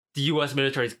the U.S.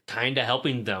 military is kind of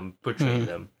helping them portray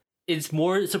them. It's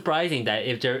more surprising that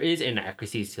if there is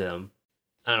inaccuracies to them,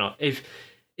 I don't know, if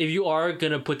you are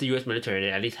gonna put the U.S. military in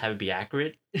it, at least have it be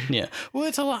accurate. Yeah, well,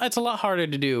 it's a lot harder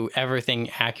to do everything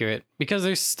accurate because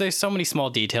there's so many small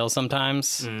details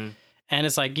sometimes, and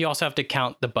it's like you also have to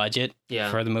count the budget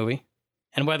for the movie.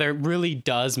 And whether it really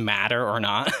does matter or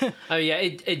not. Oh yeah,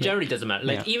 it generally doesn't matter.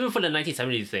 Like even for the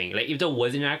 1970s thing, like if there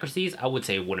was inaccuracies, I would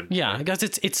say it wouldn't matter. Yeah, because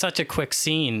it's such a quick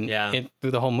scene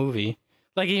through the whole movie.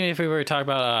 Like even if we were to talk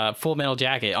about Full Metal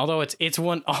Jacket, although it's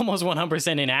almost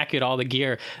 100% inaccurate, all the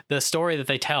gear, the story that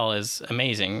they tell is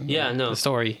amazing. Yeah, no, the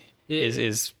story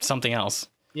is something else.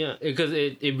 Yeah, because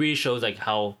it really shows like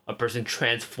how a person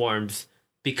transforms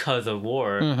because of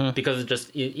war, because of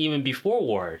just even before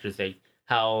war, just like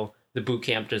how the boot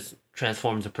camp just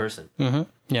transforms a person.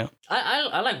 Yeah.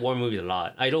 I like war movies a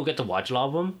lot. I don't get to watch a lot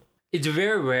of them. It's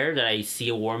very rare that I see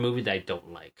a war movie that I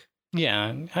don't like.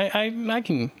 Yeah, I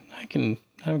can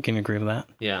agree with that.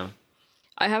 Yeah.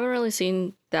 I haven't really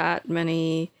seen that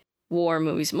many war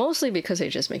movies, mostly because they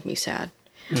just make me sad.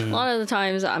 A lot of the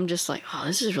times I'm just like, oh,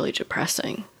 this is really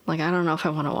depressing. Like, I don't know if I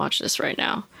want to watch this right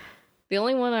now. The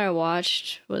only one I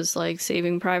watched was like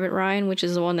Saving Private Ryan, which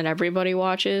is the one that everybody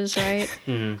watches, right?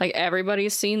 Like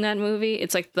everybody's seen that movie.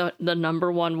 It's like the number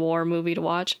one war movie to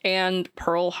watch. And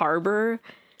Pearl Harbor.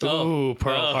 Oh,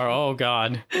 Pearl Harbor. Oh,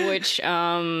 God. Which, there's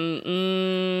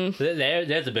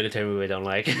a military movie I don't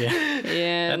like.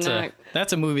 Yeah.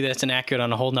 That's a movie that's inaccurate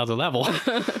on a whole nother level.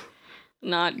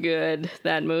 Not good,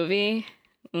 that movie.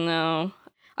 No.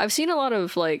 I've seen a lot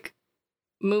of like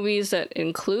movies that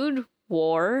include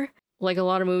war. Like a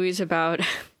lot of movies about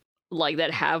like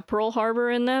that have Pearl Harbor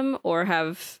in them or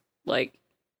have like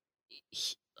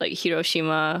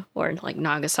Hiroshima or like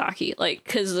Nagasaki. Like,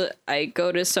 because I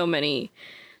go to so many,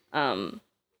 I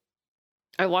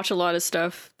watch a lot of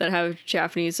stuff that have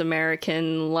Japanese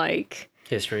American like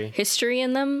history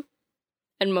in them.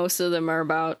 And most of them are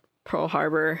about Pearl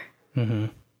Harbor,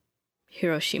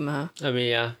 Hiroshima. I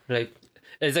mean, yeah, like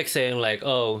it's like saying like,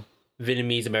 oh,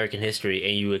 Vietnamese American history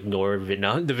and you ignore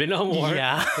the Vietnam War.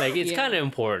 Yeah. Like it's kind of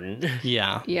important.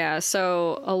 Yeah. Yeah.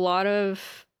 So a lot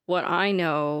of what I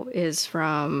know is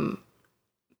from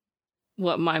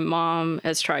what my mom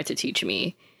has tried to teach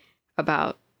me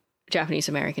about Japanese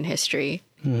American history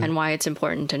and why it's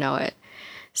important to know it.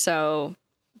 So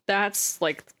that's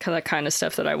like the kind of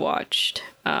stuff that I watched.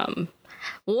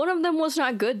 One of them was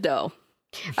not good though.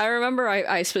 I remember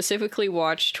I specifically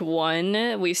watched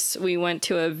one. We went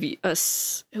to it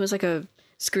was like a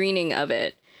screening of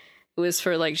it. It was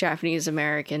for like Japanese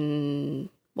American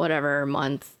whatever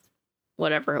month,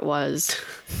 whatever it was.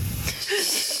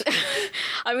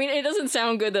 I mean, it doesn't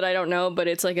sound good that I don't know, but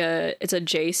it's a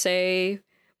JSEI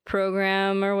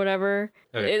program or whatever.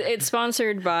 Okay. It's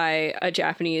sponsored by a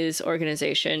Japanese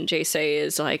organization. JSEI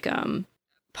is like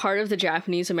part of the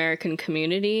Japanese American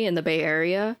community in the Bay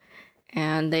Area.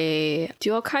 And they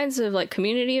do all kinds of like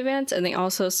community events, and they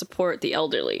also support the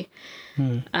elderly.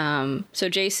 So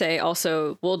JSEI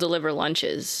also will deliver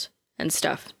lunches and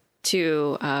stuff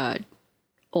to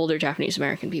older Japanese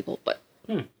American people. But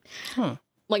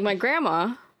like my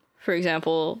grandma, for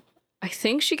example, I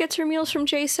think she gets her meals from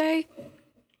JSEI.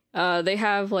 They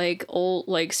have like old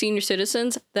like senior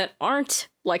citizens that aren't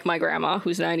like my grandma,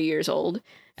 who's 90 years old,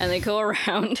 and they go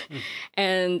around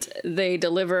and they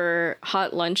deliver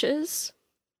hot lunches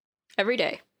every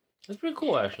day. That's pretty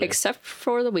cool, actually. Except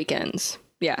for the weekends.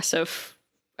 Yeah, so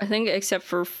I think except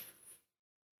for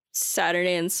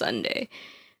Saturday and Sunday.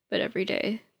 But every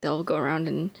day they'll go around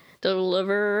and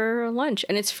deliver lunch,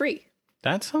 and it's free.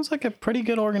 That sounds like a pretty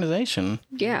good organization.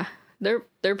 Yeah,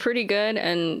 they're pretty good,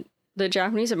 and the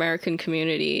Japanese American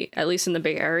community, at least in the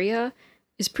Bay Area,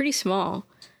 is pretty small.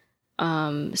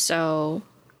 So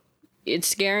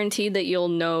it's guaranteed that you'll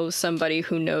know somebody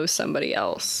who knows somebody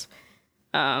else.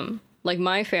 Like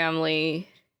my family,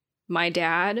 my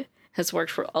dad has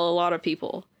worked for a lot of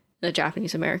people in the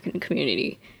Japanese American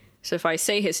community. So if I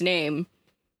say his name,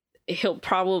 they'll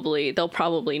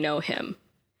probably know him.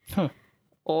 Huh.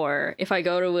 Or if I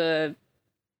go to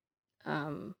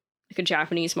a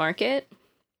Japanese market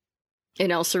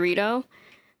in El Cerrito,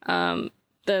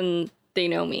 then they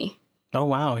know me. Oh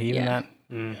wow, even Yeah.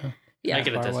 that. Yeah, I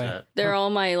can far attest away. to that. they're all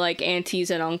my like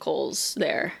aunties and uncles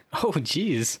there. Oh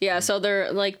geez. Yeah, so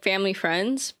they're like family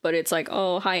friends, but it's like,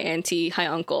 oh, hi auntie, hi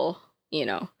uncle, you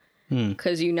know,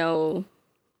 because you know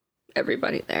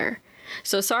everybody there.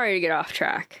 So sorry to get off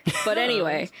track, but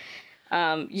anyway,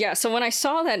 yeah. So when I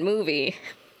saw that movie,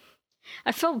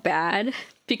 I felt bad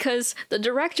because the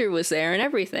director was there and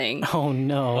everything. Oh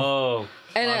no. Oh,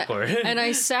 awkward. And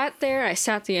I sat there. I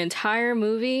sat the entire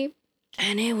movie,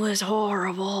 and it was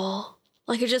horrible.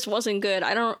 Like, it just wasn't good.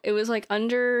 It was like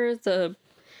Under the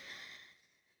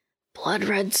Blood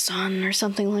Red Sun or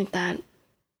something like that.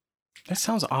 That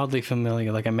sounds oddly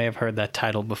familiar. Like I may have heard that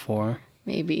title before.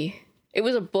 Maybe. It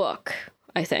was a book,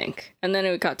 I think. And then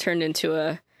it got turned into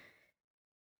a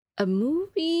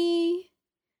movie.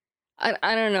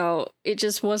 I don't know. It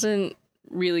just wasn't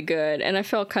really good. And I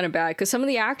felt kind of bad because some of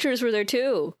the actors were there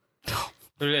too.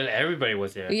 Everybody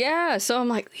was there. Yeah, so I'm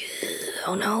like,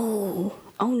 oh no.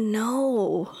 Oh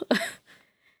no.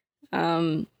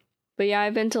 But yeah,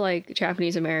 I've been to like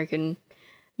Japanese American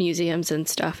museums and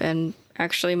stuff, and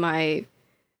actually my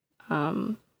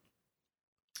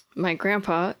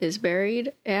grandpa is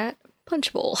buried at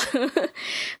Punch Bowl,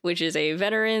 which is a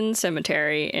veteran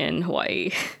cemetery in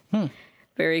Hawaii.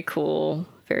 Very cool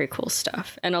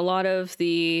stuff. And a lot of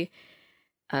the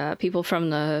people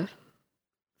from the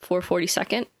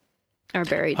 442nd are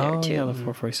buried there Oh too. yeah, the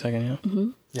 442nd. Yeah.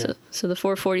 Yeah. So the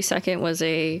 442nd was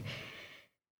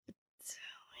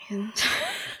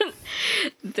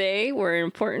they were an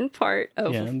important part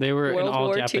of Yeah, they were World in all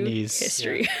War II Japanese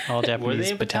history. All Were Japanese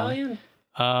they a battalion.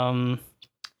 battalion?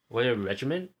 Were they a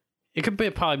regiment? It could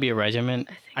probably be a regiment.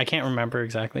 think I can't remember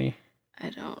exactly, I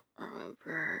don't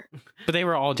remember. but they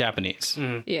were all Japanese.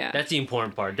 Yeah. That's the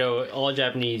important part. They were all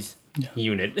Japanese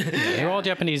unit. They were all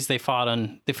Japanese. They fought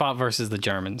versus the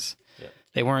Germans. Yeah.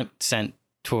 They weren't sent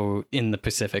to in the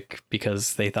Pacific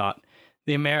because they thought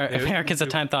the Americans at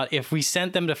the time thought if we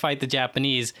sent them to fight the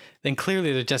Japanese, then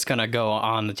clearly they're just gonna go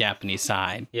on the Japanese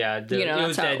side. Yeah, You know, it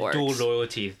was that's how it that works. dual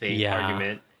loyalty thing Yeah.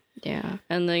 argument. Yeah.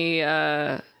 And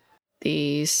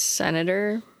the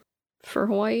senator for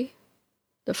Hawaii,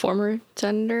 the former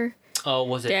senator, Oh,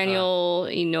 was it Daniel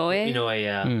Inouye, You know,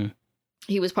 yeah.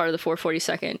 he was part of the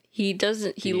 442nd. He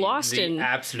lost the in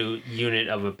absolute unit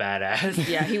of a badass.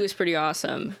 Yeah, he was pretty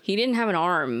awesome. He didn't have an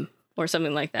arm or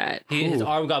something like that. His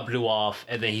arm got blew off,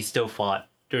 and then he still fought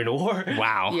during the war.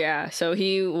 Wow. Yeah, so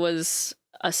he was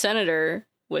a senator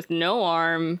with no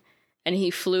arm, and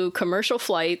he flew commercial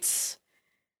flights,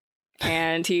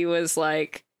 and he was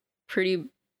like pretty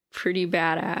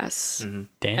badass. Mm-hmm.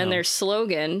 Damn. And their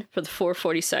slogan for the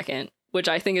 442nd, which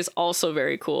I think is also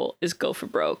very cool, is "Go for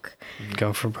broke."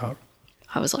 Go for broke.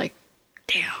 I was like,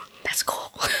 damn, that's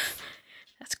cool.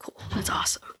 That's cool. That's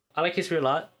awesome. I like history a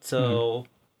lot, so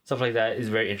stuff like that is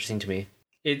very interesting to me.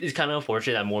 It's kind of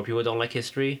unfortunate that more people don't like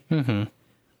history. Mm-hmm.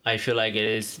 I feel like it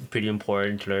is pretty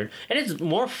important to learn, and it's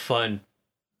more fun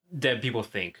than people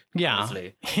think. Yeah,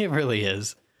 honestly. it really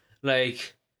is.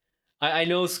 Like, I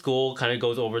know school kind of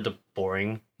goes over the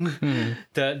boring,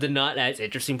 the not as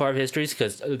interesting part of history,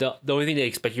 because the only thing they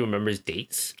expect you to remember is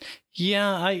dates.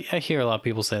 Yeah, I hear a lot of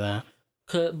people say that.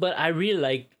 But I really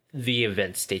like the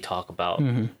events they talk about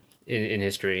in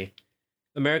history.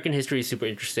 American history is super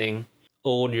interesting.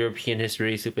 Old European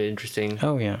history is super interesting.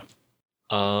 Oh yeah.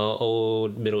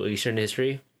 Old Middle Eastern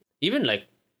history, even like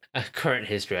current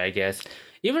history, I guess.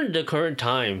 Even the current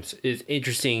times is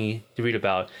interesting to read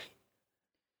about.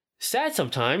 Sad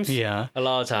sometimes, Yeah. a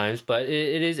lot of times, but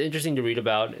it is interesting to read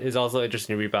about. It's also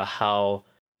interesting to read about how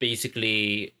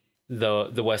basically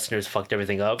the Westerners fucked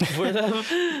everything up for them.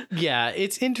 Yeah,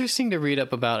 it's interesting to read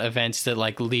up about events that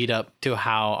like lead up to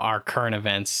how our current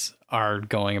events are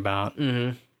going about.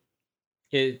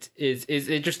 It is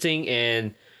interesting,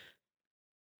 and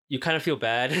you kind of feel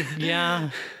bad. Yeah.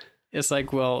 It's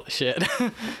like, well, shit.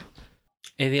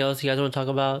 Anything else you guys want to talk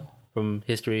about from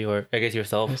history, or I guess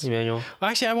yourself, Emmanuel? Well,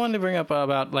 actually, I wanted to bring up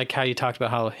about like how you talked about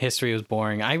how history was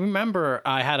boring. I remember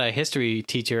I had a history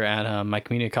teacher at my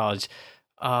community college,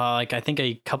 like I think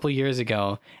a couple years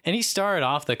ago, and he started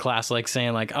off the class like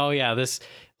saying like, "Oh yeah, this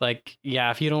like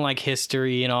yeah, if you don't like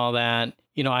history and all that,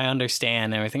 you know, I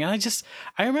understand everything." And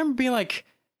I remember being like,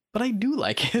 "But I do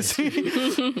like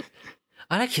history."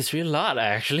 I like history a lot,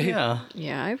 actually. Yeah.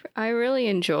 Yeah, I really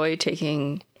enjoy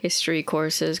taking history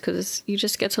courses because you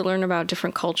just get to learn about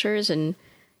different cultures and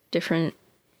different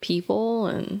people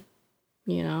and,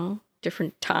 you know,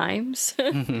 different times.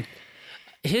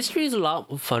 History is a lot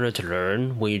funner to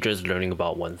learn when you're just learning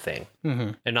about one thing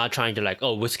and not trying to like,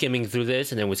 oh, we're skimming through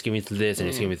this and then we're skimming through this and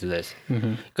then skimming through this.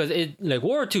 Because it like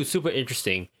World War II is super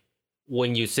interesting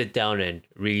when you sit down and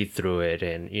read through it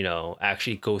and, you know,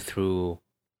 actually go through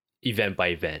event by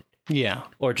event. Yeah.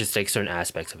 Or just like certain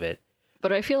aspects of it.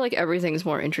 But I feel like everything's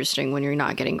more interesting when you're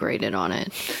not getting graded on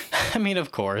it. I mean,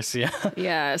 of course, yeah.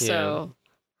 Yeah, so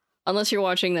unless you're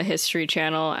watching the History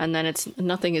Channel and then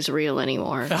nothing is real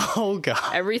anymore. Oh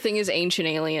god. Everything is ancient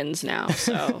aliens now,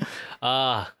 so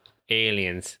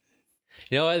Aliens.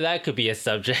 You know what? That could be a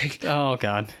subject. Oh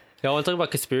god. Y'all want to talk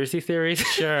about conspiracy theories?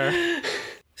 Sure.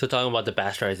 So talking about the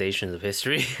bastardizations of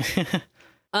history.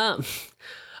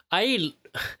 I,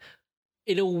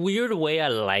 in a weird way, I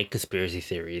like conspiracy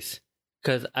theories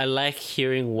because I like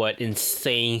hearing what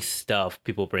insane stuff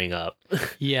people bring up.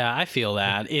 Yeah, I feel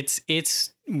that.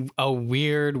 It's a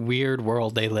weird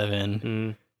world they live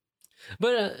in.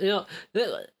 But you know,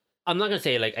 I'm not gonna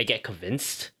say like I get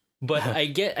convinced, but I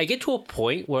get to a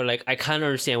point where like I kind of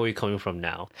understand where you're coming from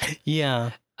now.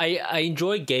 Yeah. I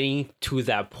enjoy getting to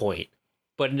that point,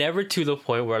 but never to the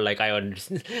point where like I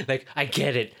understand, like I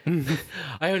get it.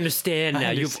 I understand now.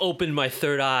 You've opened my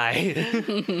third eye.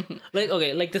 Like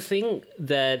okay, like the thing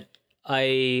that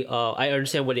I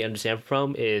understand what they understand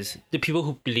from is the people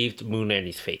who believed moon landing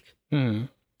is fake.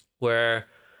 Where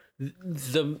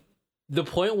the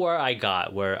point where I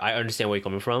understand where you're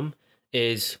coming from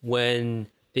is when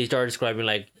they started describing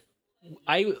like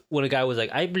when a guy was like,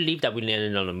 I believe that we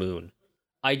landed on the moon.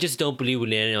 I just don't believe we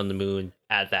landed on the moon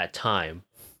at that time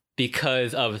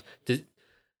because of the.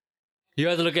 You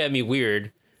have to look at me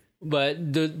weird,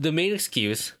 but the main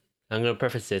excuse, I'm gonna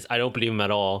preface this, I don't believe him at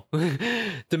all.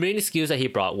 The main excuse that he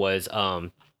brought was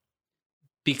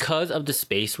because of the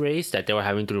space race that they were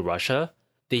having through Russia,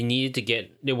 they wanted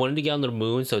to get on the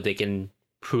moon so they can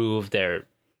prove their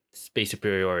space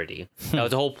superiority. That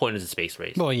was the whole point of the space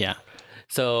race. Well, yeah.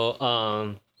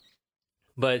 So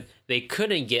but they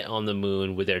couldn't get on the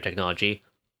moon with their technology.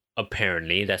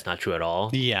 Apparently, that's not true at all.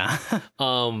 Yeah.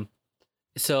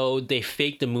 So they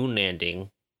faked the moon landing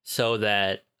so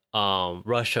that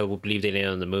Russia would believe they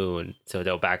landed on the moon, so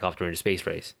they'll back off during the space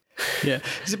race. Yeah.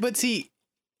 But see,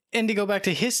 and to go back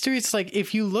to history, it's like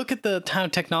if you look at the kind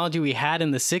of technology we had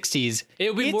in the 60s,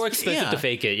 it would be more expensive to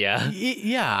fake it, yeah.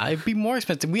 Yeah, it'd be more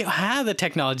expensive. We had the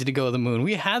technology to go to the moon.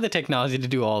 We had the technology to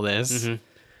do all this.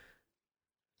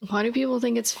 why do people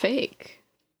think it's fake?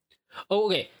 Oh,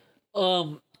 okay.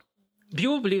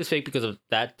 People believe it's fake because of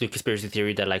the conspiracy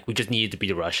theory that like we just needed to be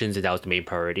the Russians and that was the main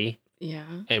priority. Yeah.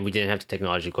 And we didn't have the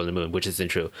technology to go to the moon, which isn't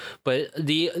true. But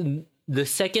the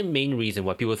second main reason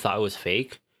why people thought it was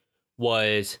fake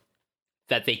was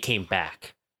that they came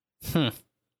back.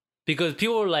 Because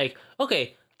people were like,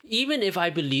 okay, even if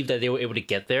I believe that they were able to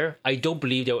get there, I don't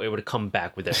believe they were able to come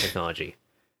back with their technology.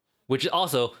 Which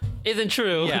also isn't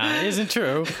true. Yeah, it isn't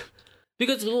true.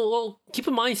 Because, well, keep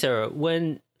in mind, Sarah,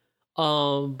 when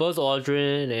Buzz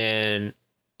Aldrin and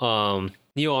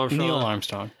Neil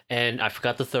Armstrong. And I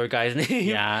forgot the third guy's name.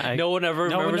 Yeah. No one ever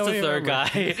remembers the third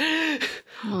guy.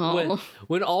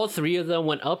 When all three of them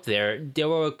went up there, they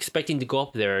were expecting to go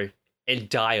up there and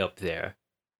die up there.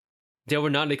 They were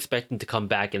not expecting to come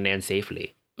back and land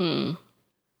safely.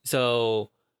 So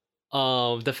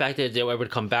the fact that they were able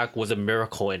to come back was a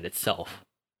miracle in itself.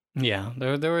 Yeah,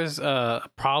 there was a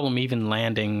problem even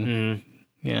landing.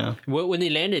 Yeah. When they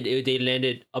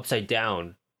landed upside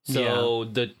down. So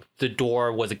the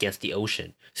door was against the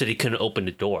ocean, so they couldn't open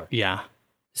the door. Yeah.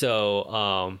 So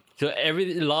a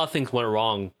lot of things went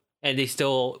wrong, and they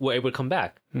still were able to come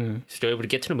back. Still able to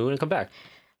get to the moon and come back.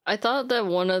 I thought that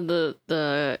one of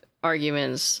the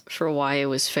arguments for why it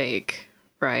was fake,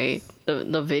 right?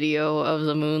 The video of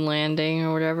the moon landing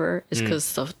or whatever is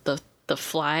because the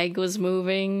flag was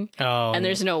moving. Oh. And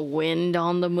there's no wind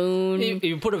on the moon. If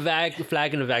you put a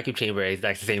flag in a vacuum chamber, it's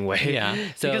the same way. Yeah.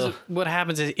 So because what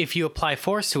happens is if you apply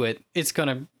force to it,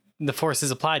 the force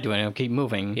is applied to it and it'll keep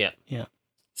moving. Yeah. Yeah.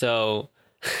 So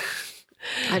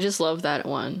I just love that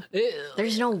one.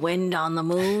 There's no wind on the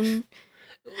moon.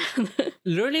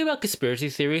 Learning about conspiracy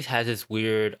theories has this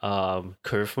weird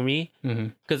curve for me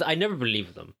because I never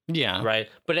believe them. Yeah. Right.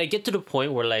 But I get to the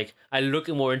point where like I look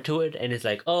more into it and it's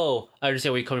like, oh, I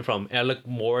understand where you're coming from. And I look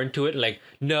more into it, like,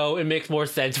 no, it makes more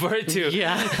sense for it to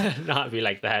not be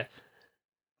like that.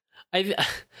 I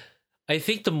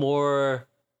think the more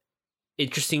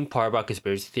interesting part about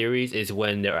conspiracy theories is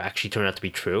when they're actually turn out to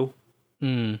be true.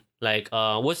 Like,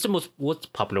 what's the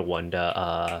popular one?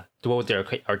 The one with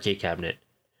the arcade cabinet.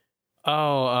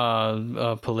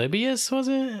 Oh, Polybius, was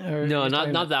it? Or No,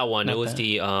 not that one. It was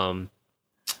the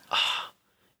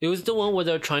it was the one where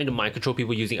they're trying to mind control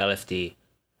people using LSD.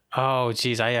 Oh,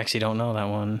 geez, I actually don't know that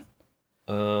one.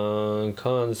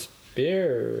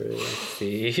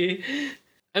 Conspiracy.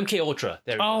 MK Ultra.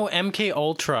 There we go. MK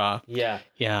Ultra. Yeah.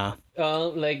 Yeah.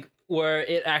 Like where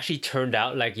it actually turned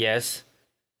out like yes,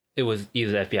 it was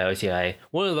either the FBI or CIA.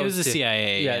 One of those. It was the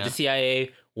CIA. Yeah, the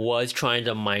CIA was trying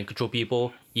to mind control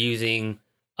people using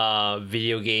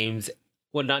video games.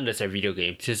 Well, not necessarily video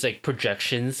games, just like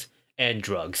projections and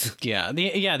drugs. Yeah.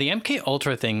 The MK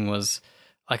Ultra thing was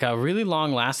like a really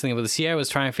long lasting thing, but the CIA was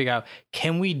trying to figure out,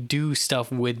 can we do stuff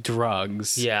with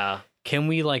drugs? Yeah. Can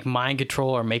we like mind control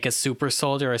or make a super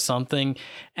soldier or something?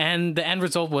 And the end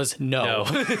result was no.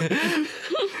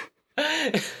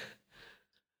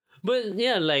 But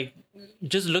yeah, like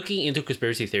just looking into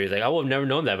conspiracy theories, like I would have never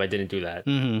known that if I didn't do that.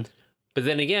 But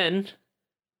then again,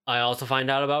 I also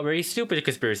find out about very stupid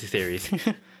conspiracy theories,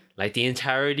 like the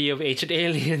entirety of Ancient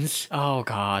Aliens. Oh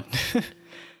God.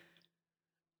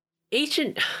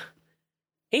 Ancient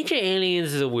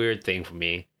Aliens is a weird thing for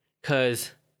me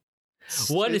because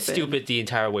one is stupid the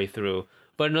entire way through,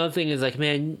 but another thing is like,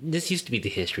 man, this used to be the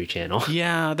History Channel.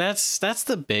 Yeah, that's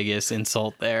the biggest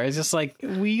insult there. It's just like,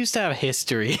 we used to have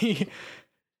history.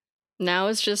 Now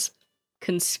it's just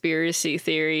conspiracy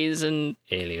theories and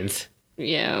aliens.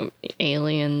 Yeah,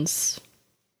 aliens.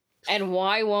 And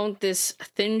why won't this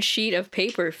thin sheet of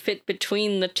paper fit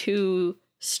between the two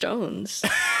stones?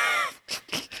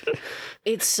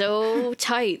 It's so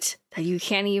tight that you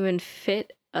can't even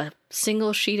fit a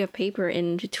single sheet of paper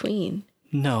in between.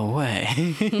 No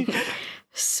way.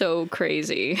 So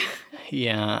crazy.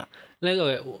 Yeah. Like,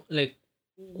 okay, like,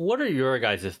 what are your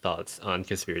guys' thoughts on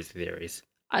conspiracy theories?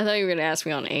 I thought you were going to ask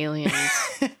me on aliens.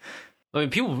 I mean,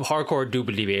 people hardcore do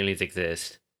believe aliens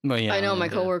exist. Well, yeah. I know my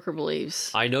coworker believes.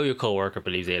 I know your coworker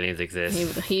believes aliens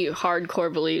exist. He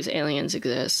hardcore believes aliens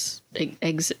exist.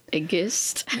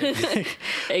 Exist.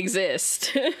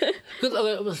 Exist.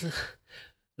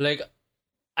 Like,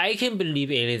 I can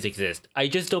believe aliens exist. I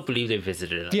just don't believe they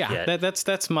visited us Yeah, yet.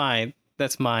 that's my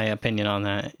opinion on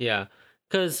that. Yeah,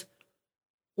 because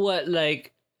what,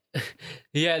 like,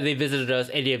 yeah, they visited us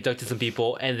and they abducted some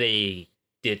people and they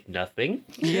did nothing.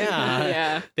 Yeah.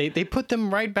 Yeah. They put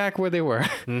them right back where they were.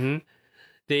 Mm-hmm.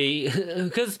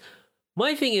 Because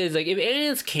my thing is, like, if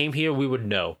aliens came here, we would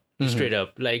know straight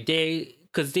up. Like,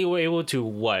 because they were able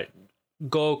to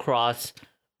go across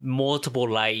multiple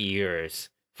light years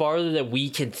farther than we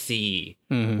can see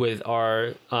with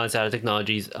our satellite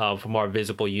technologies from our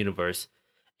visible universe,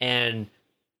 and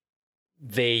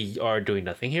they are doing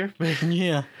nothing here.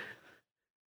 Yeah.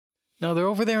 No, they're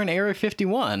over there in Area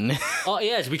 51. Oh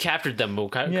yes, we captured them. We're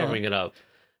covering it up.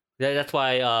 That's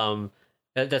why.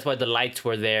 That's why the lights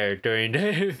were there during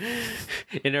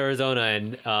in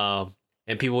Arizona,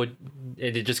 and people and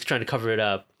they're just trying to cover it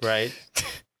up, right?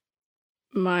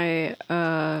 My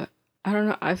I don't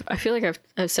know. I feel like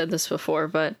I've said this before,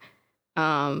 but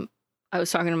I was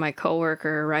talking to my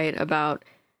coworker, right, about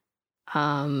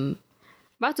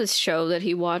this show that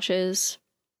he watches.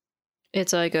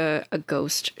 It's like a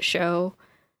ghost show.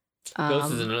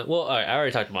 Ghost is well. I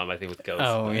already talked about my thing with ghosts.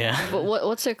 Oh yeah. But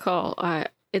what's it called?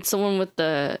 It's the one with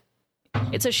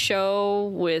it's a show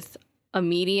with a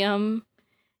medium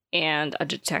and a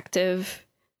detective,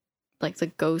 like the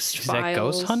Ghost Is Files. that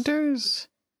Ghost Hunters?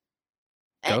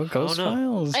 Ghost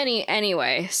Files?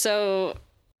 Anyway, so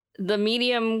the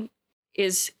medium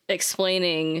is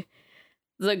explaining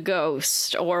the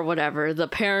ghost or whatever, the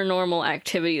paranormal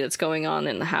activity that's going on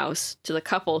in the house to the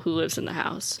couple who lives in the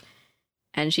house.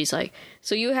 And she's like,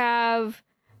 so you have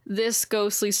this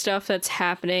ghostly stuff that's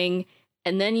happening,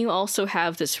 and then you also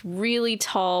have this really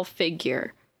tall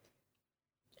figure.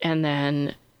 And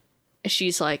then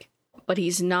she's like, but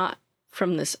he's not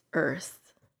from this earth.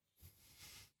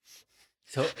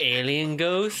 So alien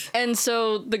ghost? And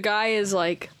so the guy is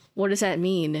like, what does that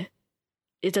mean?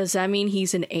 Does that mean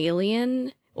he's an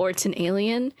alien? Or it's an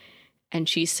alien? And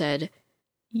she said,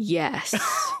 yes.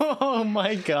 Oh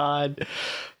my god.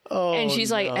 Oh, and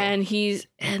she's like, no.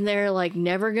 and they're like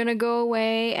never gonna go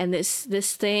away, and this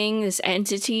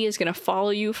entity is gonna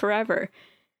follow you forever.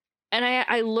 And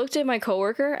I looked at my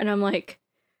coworker and I'm like,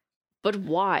 but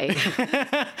why?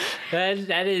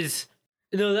 That is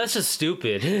no, that's just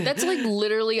stupid. That's like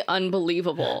literally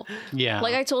unbelievable. Yeah.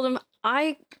 Like I told him,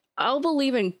 I'll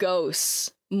believe in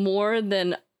ghosts more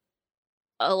than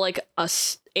a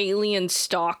alien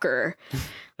stalker.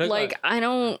 Like I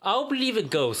don't. I'll believe in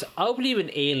ghosts. I'll believe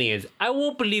in aliens. I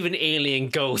won't believe in alien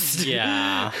ghosts.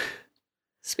 Yeah.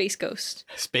 Space ghost.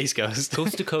 Space Ghost.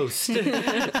 Coast to coast.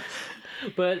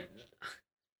 But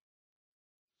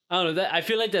I don't know. I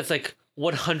feel like that's like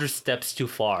 100 steps too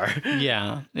far.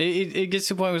 Yeah. It gets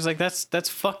to the point where it's like, that's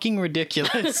fucking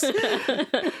ridiculous.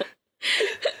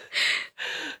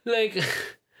 Like,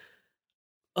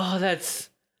 oh, that's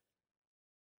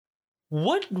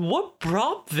what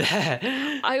brought that?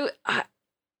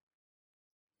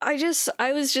 I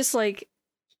was just like,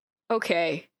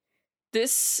 okay,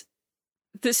 this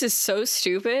is so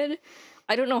stupid.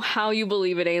 I don't know how you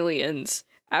believe in aliens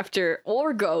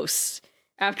or ghosts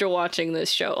after watching this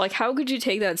show. Like, how could you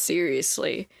take that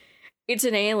seriously? It's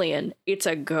an alien. It's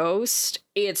a ghost.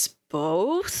 It's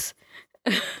both.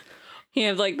 You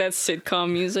have like that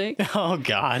sitcom music. Oh,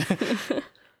 God.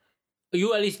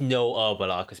 You at least know of a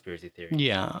lot of conspiracy theories.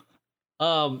 Yeah.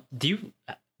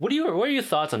 What are your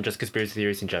thoughts on just conspiracy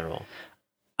theories in general?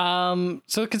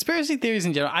 So conspiracy theories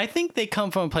in general, I think they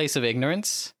come from a place of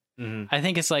ignorance. Mm-hmm. I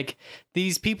think it's like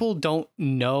these people don't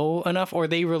know enough, or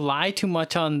they rely too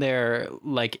much on their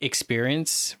like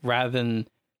experience rather than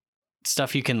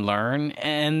stuff you can learn,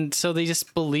 and so they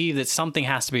just believe that something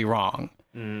has to be wrong.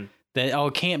 Mm-hmm. That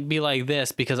it can't be like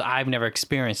this because I've never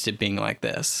experienced it being like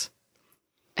this.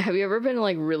 Have you ever been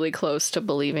like really close to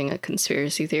believing a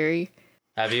conspiracy theory?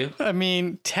 Have you? I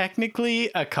mean,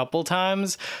 technically a couple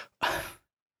times.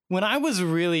 When I was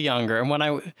really younger, and when I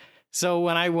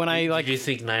like, did you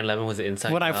think 9/11 was an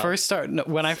inside when I job? first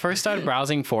started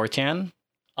browsing 4chan.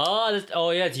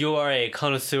 Oh yes, you are a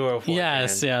connoisseur of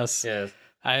 4chan. Yes.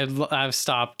 I've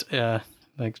stopped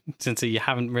since you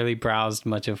haven't really browsed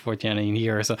much of 4chan in a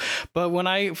year or so. But when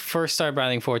I first started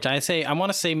browsing 4chan, I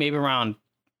want to say maybe around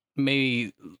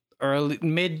early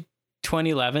mid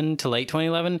 2011 to late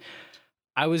 2011,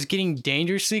 I was getting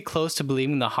dangerously close to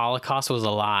believing the Holocaust was a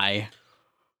lie.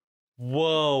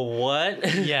 Whoa,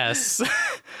 what? Yes.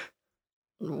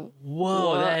 Whoa,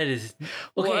 What? that is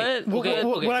okay.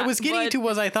 What? What I was getting to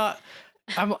was I thought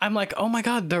I'm like, oh my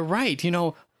God, they're right. You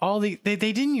know, they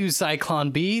didn't use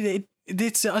Zyklon B.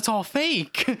 It's all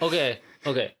fake. Okay.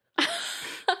 All right.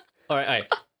 All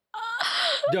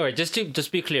right. Just to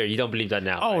be clear, you don't believe that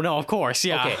now. Oh right? no, of course,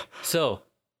 yeah. Okay, so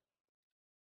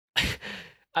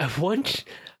I want,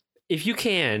 if you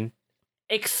can,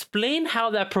 explain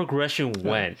how that progression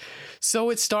went. So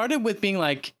it started with being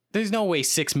like, there's no way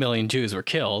 6 million Jews were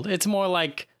killed. It's more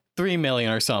like 3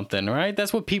 million or something, right?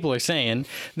 That's what people are saying.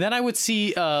 Then I would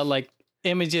see like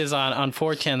images on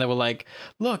 4chan that were like,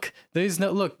 look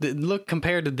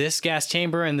compared to this gas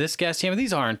chamber and this gas chamber,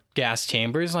 these aren't gas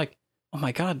chambers. Like, oh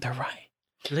my God, they're right.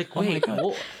 Like, Oh my wait,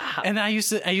 God. And I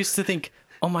used to think,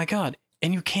 oh my God,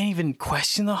 and you can't even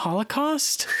question the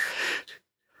Holocaust?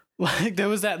 Like there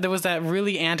was that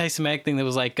really anti-Semitic thing that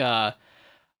was like,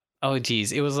 oh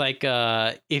geez, it was like,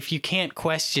 if you can't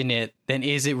question it, then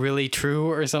is it really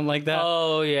true or something like that?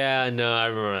 Oh yeah, no, I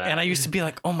remember that. And I used to be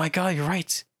like, oh my God, you're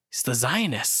right. It's the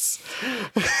Zionists.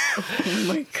 Oh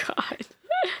my God.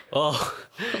 Oh,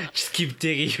 just keep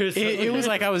digging yourself. It was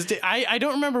like I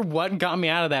don't remember what got me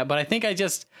out of that, but I think I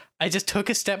just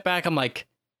took a step back. I'm like,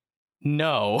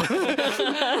 no.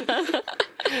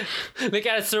 Like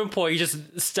at a certain point, you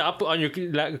just stop on your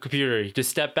computer. You just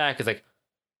step back. It's like,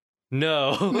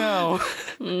 no.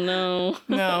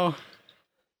 No.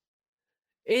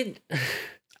 I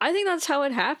think that's how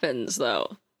it happens,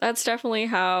 though. That's definitely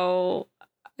how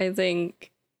I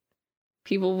think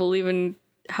people believe in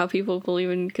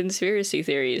conspiracy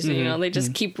theories. Mm-hmm. You know, they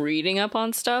just keep reading up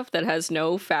on stuff that has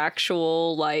no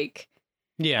factual, like,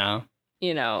 Yeah.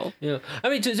 you know. Yeah, I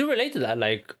mean to relate to that,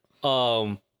 like,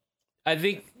 I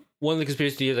think one of the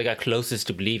conspiracy theories I got closest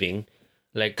to believing,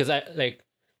 like, because when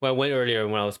I went earlier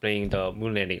when I was playing the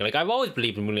moon landing, like I've always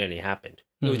believed the moon landing happened.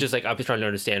 It was just like I was trying to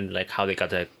understand like how they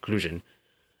got to that conclusion.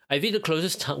 I think the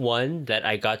closest one that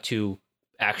I got to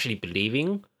actually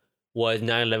believing was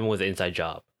 9/11 was an inside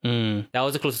job. Mm. That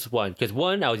was the closest one because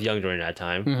one, I was young during that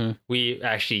time. Mm-hmm. We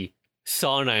actually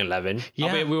saw 9/11. Yeah.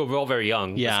 I mean, we were all very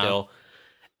young. Yeah. But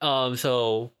still.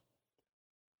 So,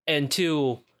 and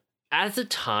two, at the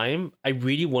time, I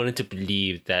really wanted to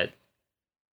believe that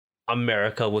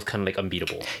America was kind of like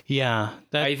unbeatable. Yeah.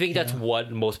 I think that's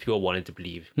what most people wanted to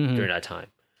believe during that time.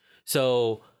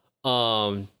 So,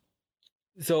 I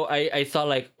thought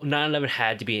like 9/11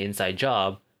 had to be an inside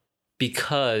job,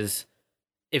 because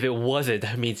if it wasn't,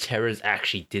 that means terrorists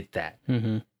actually did that,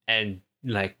 and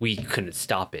like we couldn't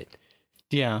stop it.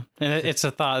 Yeah, and it's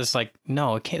a thought. It's like,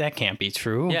 no, that can't be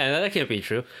true. Yeah, that can't be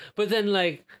true. But then,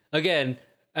 like, again,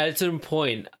 at a certain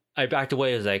point, I backed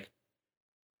away. I was like,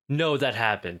 no, that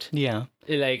happened. Yeah.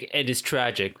 Like, it is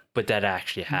tragic, but that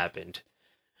actually happened.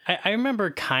 I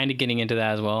remember kind of getting into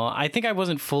that as well. I think I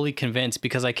wasn't fully convinced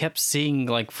because I kept seeing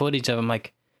like footage of him.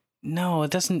 Like, no,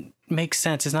 it doesn't make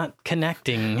sense. It's not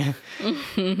connecting.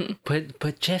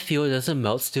 But jet fuel doesn't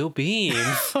melt steel beams.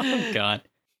 Oh God.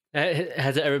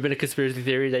 Has there ever been a conspiracy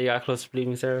theory that you got close to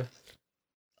believing, Sarah?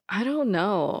 I don't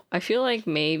know. I feel like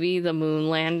maybe the moon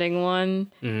landing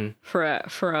one for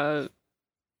a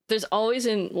there's always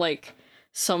in like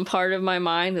some part of my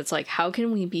mind that's like, how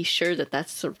can we be sure that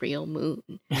that's the real moon?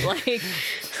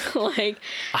 like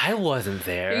I wasn't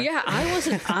there. Yeah, I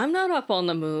wasn't. I'm not up on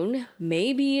the moon.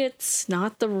 Maybe it's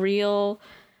not the real.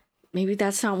 Maybe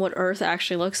that's not what Earth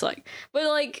actually looks like. But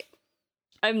like,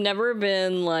 I've never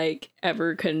been like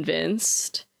ever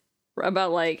convinced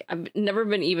about like, I've never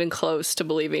been even close to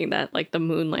believing that like the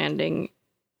moon landing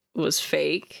was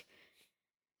fake.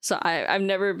 So I've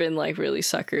never been like really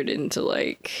suckered into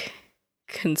like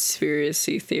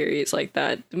conspiracy theories like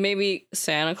that. Maybe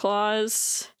Santa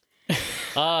Claus.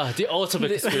 The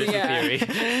ultimate conspiracy theory.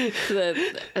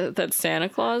 that Santa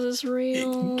Claus is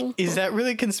real. Is that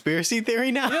really conspiracy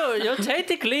theory now? No,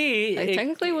 technically,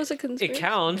 Technically, it was a conspiracy. It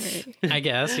counts. theory. I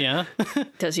guess, yeah.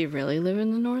 Does he really live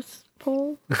in the North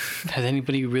Pole? Has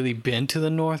anybody really been to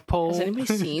the North Pole? Has anybody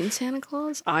seen Santa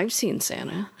Claus? I've seen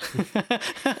Santa.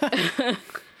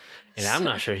 And I'm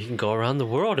not sure he can go around the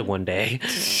world in one day.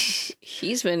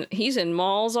 He's in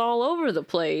malls all over the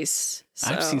place.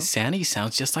 So. I've seen Santa. He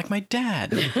sounds just like my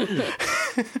dad.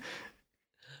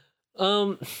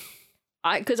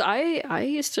 I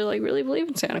used to like really believe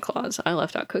in Santa Claus. I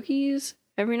left out cookies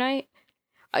every night.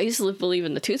 I used to believe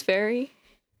in the Tooth Fairy.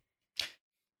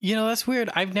 You know, that's weird.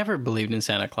 I've never believed in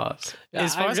Santa Claus. Yeah,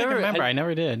 as far as I can remember, I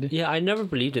never did. Yeah, I never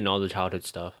believed in all the childhood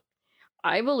stuff.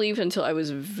 I believed until I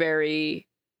was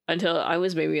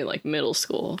maybe in like middle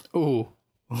school. Ooh.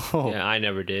 Oh. Yeah, I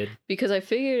never did. Because I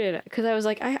figured it, because I was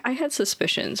like, I had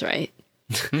suspicions, right?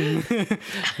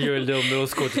 You're a little middle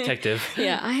school detective.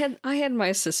 Yeah, I had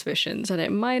my suspicions, and it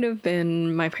might have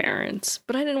been my parents,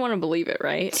 but I didn't want to believe it,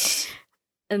 right?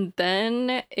 And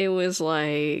then it was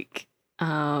like,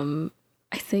 I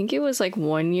think it was like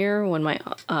one year when my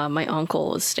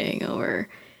uncle was staying over,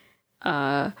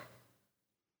 that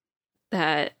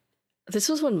this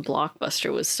was when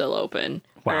Blockbuster was still open.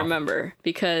 Wow. I remember,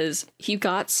 because he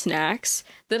got snacks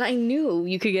that I knew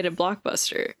you could get at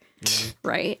Blockbuster,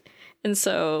 right? And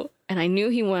I knew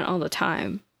he went all the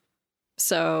time.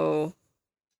 So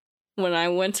when I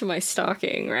went to my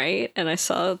stocking, right, and I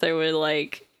saw that there were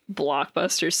like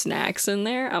Blockbuster snacks in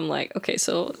there, I'm like, okay,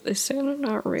 so is Santa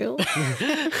not real?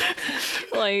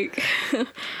 Like,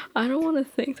 I don't want to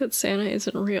think that Santa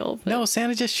isn't real. But... No,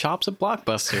 Santa just shops at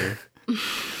Blockbuster.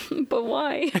 But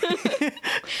why?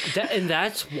 And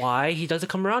that's why he doesn't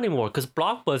come around anymore, because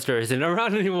Blockbuster isn't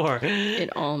around anymore. It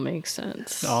all makes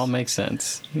sense. It all makes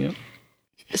sense. Yep.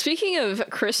 Speaking of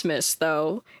Christmas,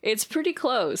 though, it's pretty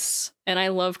close, and I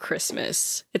love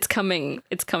Christmas. It's coming.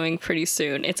 It's coming pretty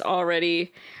soon. It's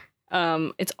already,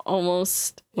 it's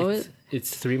almost,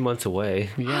 it's 3 months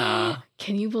away. Yeah.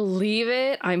 Can you believe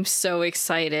it? I'm so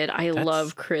excited. I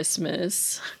love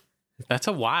Christmas. That's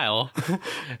a while.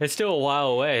 It's still a while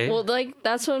away. Well, like,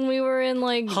 that's when we were in,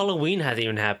 like... Halloween hasn't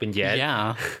even happened yet.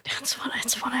 Yeah. It's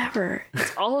whatever.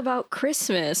 It's all about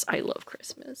Christmas. I love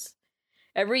Christmas.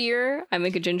 Every year, I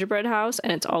make a gingerbread house,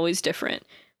 and it's always different.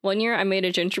 One year, I made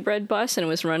a gingerbread bus, and it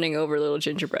was running over little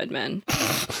gingerbread men.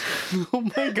 Oh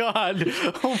my god.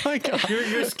 Oh my god.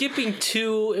 You're skipping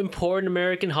 2 important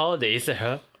American holidays,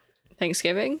 Sarah.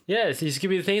 Thanksgiving? Yes, you're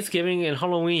skipping Thanksgiving and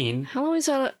Halloween. Halloween's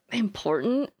not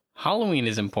important. Halloween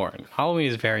is important. Halloween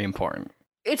is very important.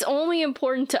 It's only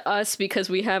important to us because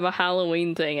we have a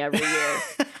Halloween thing every year.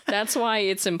 That's why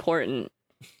it's important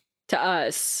to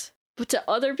us. But to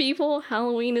other people,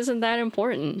 Halloween isn't that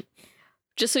important.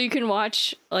 Just so you can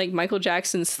watch like Michael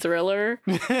Jackson's Thriller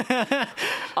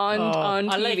on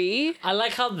TV. I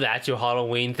like how that's your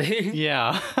Halloween thing.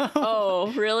 Yeah.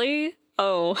 Oh, really?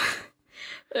 Oh.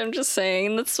 I'm just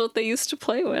saying that's what they used to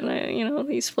play when they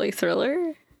used to play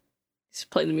Thriller. Used to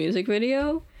play the music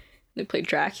video. They played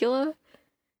Dracula.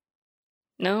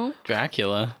 No?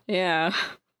 Dracula. Yeah.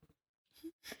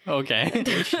 Okay.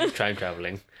 She's time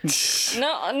traveling.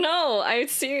 No, I'm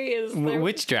serious.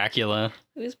 Which Dracula?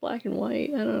 It was black and white.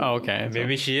 I don't know. Oh, okay.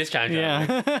 Maybe she is time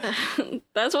traveling. Yeah.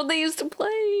 That's what they used to play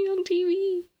on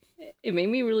TV. It made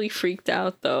me really freaked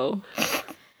out, though.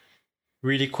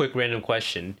 Really quick random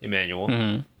question, Emmanuel.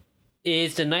 Mhm.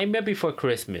 Is The Nightmare Before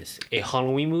Christmas a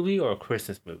Halloween movie or a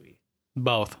Christmas movie?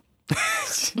 Both.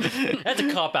 That's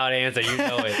a cop-out answer, you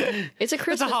know it. It's a It's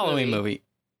Christmas a Halloween movie.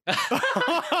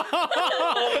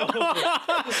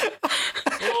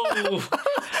 Oh.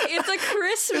 It's a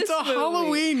Christmas It's a movie.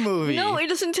 Halloween movie. No, it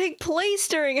doesn't take place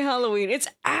during Halloween. It's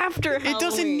after Halloween. It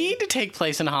doesn't need to take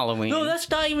place in Halloween. No, that's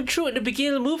not even true. At the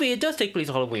beginning of the movie, it does take place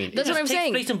on Halloween. That's it what I'm just takes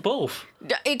saying. place in both.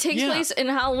 It takes Yeah. place in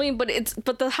Halloween, but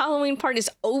the Halloween part is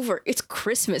over. It's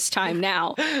Christmas time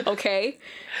now, okay?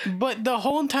 But the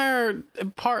whole entire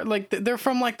part, like, they're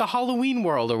from, like, the Halloween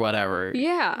world or whatever.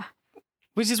 Yeah.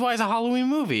 Which is why it's a Halloween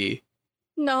movie.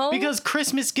 No. Because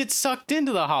Christmas gets sucked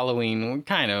into the Halloween,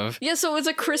 kind of. Yeah, so it's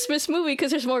a Christmas movie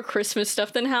because there's more Christmas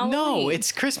stuff than Halloween. No,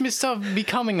 it's Christmas stuff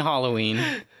becoming Halloween.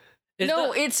 It's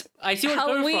I see where it's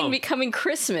coming Halloween from. becoming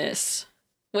Christmas.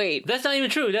 Wait. That's not even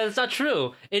true. That's not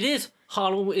true. It is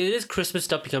Halloween. It is Christmas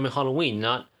stuff becoming Halloween,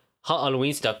 not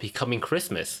Halloween stuff becoming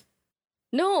Christmas.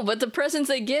 No, but the presents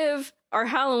they give are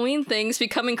Halloween things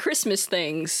becoming Christmas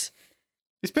things.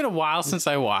 It's been a while since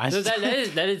I watched. So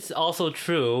that is also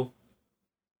true.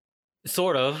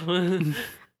 Sort of. And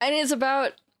it's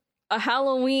about a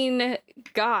Halloween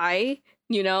guy,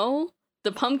 you know?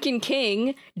 The Pumpkin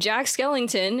King, Jack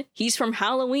Skellington. He's from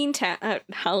Halloween Town.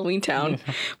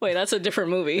 Wait, that's a different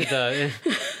movie.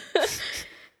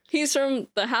 He's from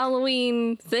the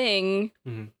Halloween thing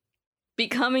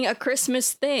becoming a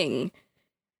Christmas thing.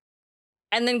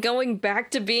 And then going back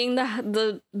to being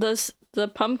the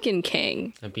Pumpkin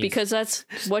King. Because that's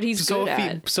what he's good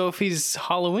at. So if he's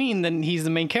Halloween, then he's the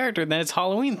main character, then it's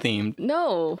Halloween themed.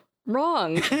 No,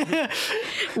 wrong.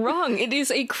 Wrong. It is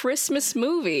a Christmas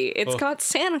movie. It's got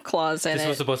Santa Claus in This it.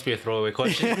 was supposed to be a throwaway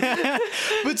question.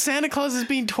 But Santa Claus is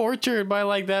being tortured by,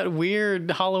 like, that weird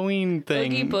Halloween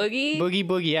thing. Oogie Boogie? Boogie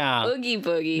Boogie, yeah. Oogie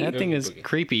Boogie. That thing is Boogie.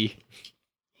 creepy.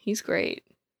 He's great.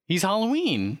 He's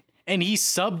Halloween. And he's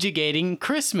subjugating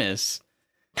Christmas.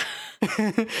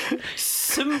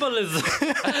 Symbolism.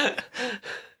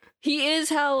 He is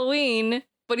Halloween,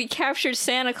 but he captured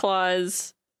Santa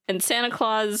Claus, and Santa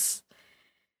Claus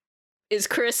is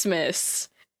Christmas.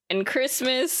 And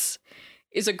Christmas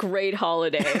is a great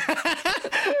holiday.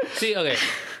 See, okay.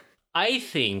 I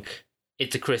think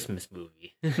it's a Christmas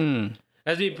movie.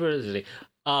 That's me personally.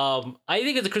 I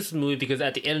think it's a Christmas movie because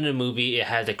at the end of the movie, it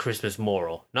has a Christmas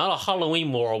moral. Not a Halloween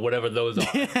moral, whatever those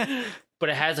are. But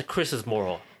it has a Christmas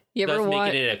moral. You ever Thus watch?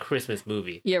 making it a Christmas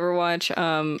movie. You ever watch?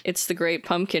 It's the Great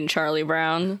Pumpkin, Charlie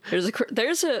Brown.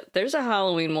 There's a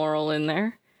Halloween moral in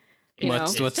there. You know,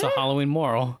 What's the Halloween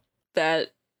moral?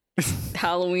 that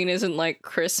Halloween isn't like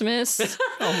Christmas.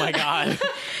 Oh my god.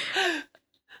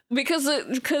 because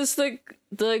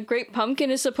the Great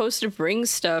Pumpkin is supposed to bring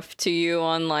stuff to you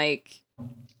on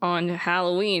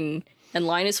Halloween, and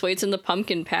Linus waits in the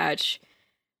pumpkin patch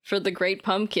for the Great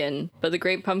Pumpkin, but the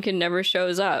Great Pumpkin never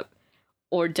shows up.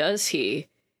 Or does he?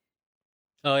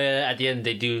 Oh, yeah, at the end,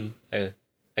 they do, I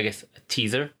guess, a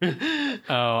teaser.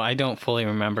 Oh, I don't fully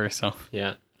remember, so.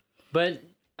 Yeah. But,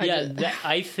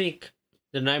 I think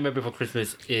The Nightmare Before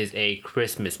Christmas is a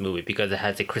Christmas movie because it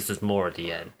has a Christmas moral at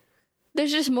the end.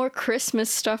 There's just more Christmas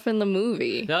stuff in the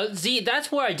movie. Now, see,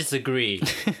 that's where I disagree.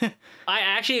 I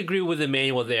actually agree with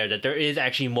Emmanuel there that there is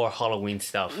actually more Halloween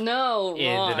stuff No,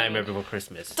 in wrong. The Nightmare Before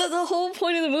Christmas. The whole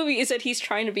point of the movie is that he's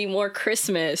trying to be more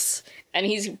Christmas, and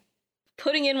he's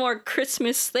putting in more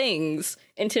Christmas things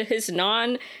into his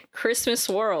non-Christmas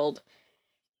world.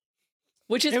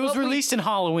 Which is It was released in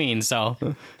Halloween, so.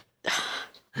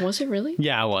 Was it really?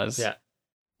 Yeah, it was. Yeah.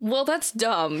 Well, that's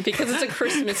dumb, because it's a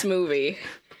Christmas movie.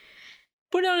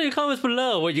 Put down in the comments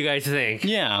below what you guys think.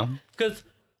 Yeah. Because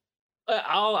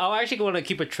I'll actually want to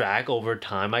keep a track over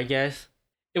time, I guess.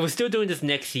 If we're still doing this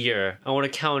next year, I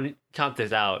want to count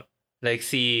this out. Like,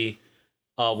 see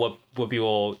what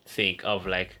people think of,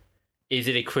 like, is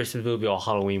it a Christmas movie or a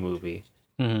Halloween movie?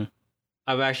 Mm-hmm.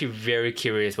 I'm actually very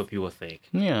curious what people think.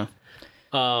 Yeah.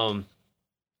 I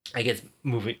guess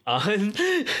moving on.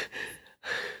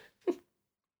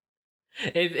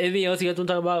 Anything else you guys want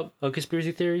to talk about?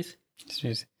 Conspiracy theories?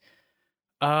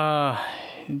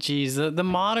 Geez, the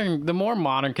more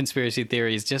modern conspiracy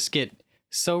theories just get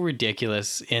so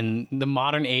ridiculous in the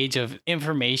modern age of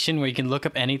information where you can look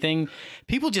up anything.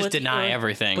 People just deny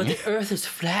everything. But the Earth is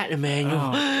flat,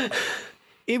 Emmanuel.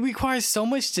 It requires so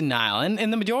much denial,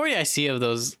 and the majority I see of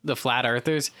the flat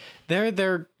earthers,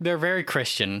 they're very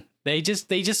Christian. They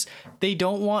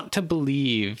don't want to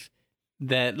believe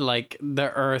that like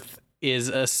the Earth is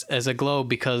as a globe,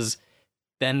 because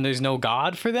then there's no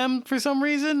God for them for some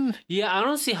reason. Yeah, I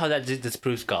don't see how that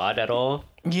disproves God at all.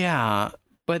 Yeah,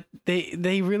 but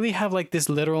they really have like this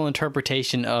literal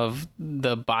interpretation of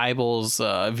the Bible's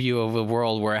view of the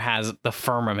world, where it has the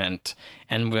firmament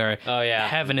and where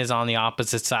heaven is on the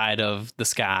opposite side of the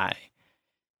sky.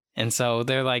 And so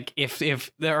they're like, if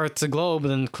the Earth's a globe,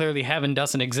 then clearly heaven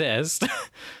doesn't exist.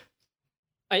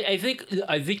 I think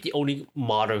the only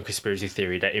modern conspiracy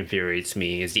theory that infuriates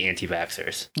me is the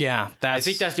anti-vaxxers. Yeah, I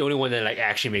think that's the only one that like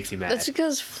actually makes me mad. That's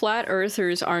because flat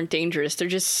earthers aren't dangerous. They're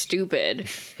just stupid.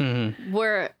 Mm-hmm.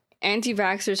 Where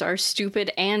anti-vaxxers are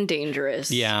stupid and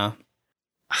dangerous. Yeah.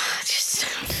 I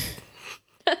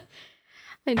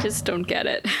just don't get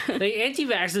it. Like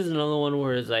anti-vaxxers is another one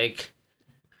where it's like,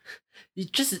 you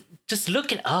just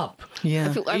look it up.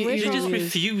 Yeah. You just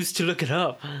refuse to look it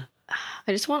up.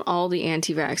 I just want all the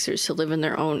anti-vaxxers to live in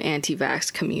their own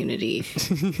anti-vax community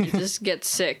and just get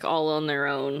sick all on their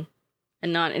own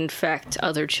and not infect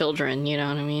other children, you know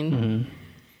what I mean? Mm-hmm.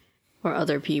 Or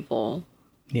other people.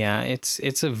 Yeah, it's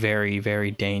a very,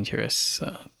 very dangerous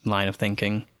line of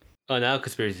thinking. Oh, now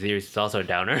conspiracy theories is also a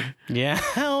downer. Yeah,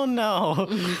 hell no.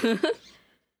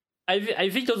 I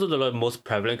think those are the most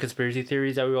prevalent conspiracy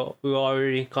theories that we've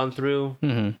already gone through.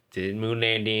 Mm-hmm. The moon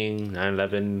landing,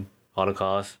 9/11,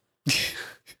 Holocaust. Is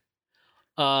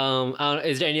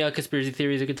there any other conspiracy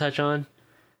theories we can touch on?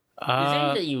 Is there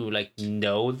any that you like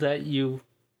know that you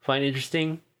find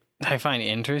interesting? I find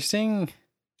interesting?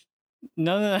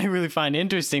 None that I really find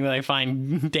interesting that I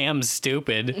find damn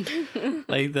stupid.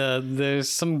 Like there's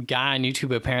some guy on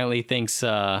YouTube apparently thinks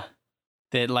that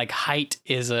like height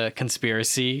is a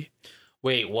conspiracy.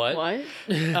 Wait, what? What?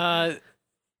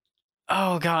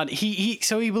 Oh god, he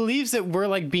believes that we're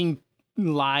like being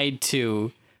lied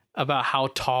to about how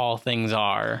tall things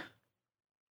are.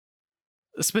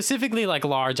 Specifically like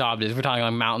large objects. We're talking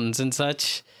like mountains and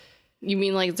such. You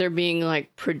mean like they're being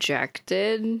like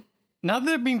projected? Not that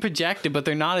they're being projected, but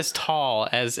they're not as tall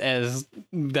as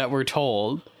that we're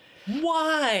told.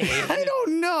 Why? I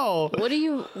don't know.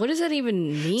 What does that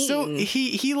even mean? So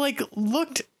he like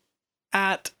looked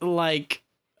at like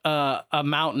a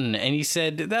mountain and he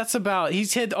said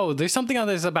oh, there's something on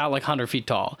there's about like 100 feet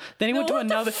tall. Then he went to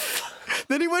another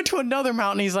then he went to another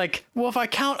mountain. He's like, well, if I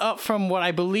count up from what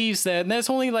I believe then that's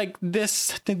only like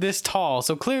this tall.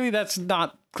 So clearly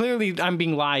I'm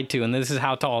being lied to, and this is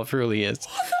how tall it really is.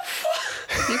 What the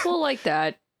fuck? People like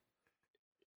that,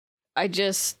 I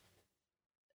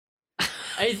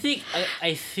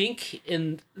think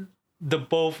in the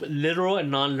both literal and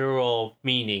non-literal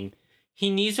meaning, he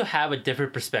needs to have a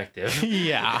different perspective.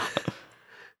 Yeah.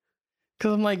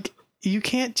 Because I'm like, you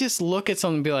can't just look at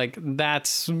something and be like,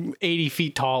 that's 80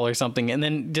 feet tall or something, and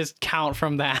then just count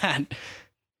from that.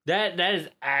 That is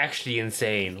actually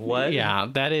insane. What? Yeah,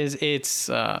 it's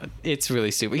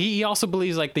really stupid. He also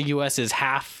believes like the US is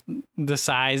half the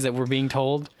size that we're being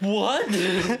told. What?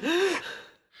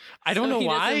 I don't know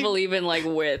why. He doesn't believe in like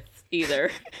width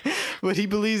either. But he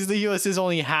believes the US is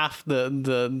only half the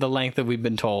length that we've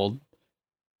been told.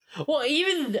 Well,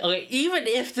 even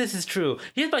if this is true,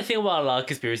 here's my thing about a lot of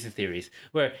conspiracy theories,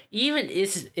 where even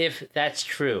if that's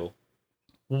true,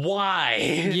 why?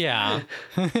 Yeah.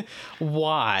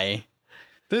 Why?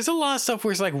 There's a lot of stuff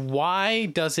where it's like, why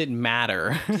does it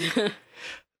matter?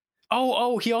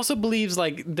 He also believes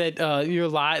like that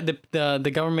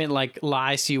the government like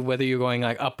lies to you whether you're going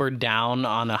like up or down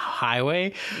on a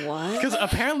highway. What? Because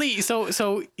apparently,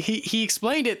 so he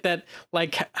explained it that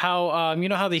like how you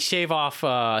know how they shave off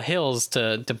hills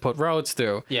to put roads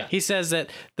through. Yeah. He says that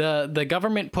the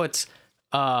government puts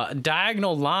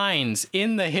diagonal lines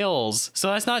in the hills, so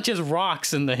that's not just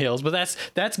rocks in the hills, but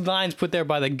that's lines put there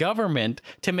by the government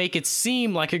to make it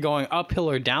seem like you're going uphill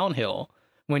or downhill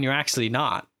when you're actually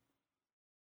not.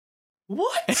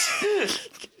 What?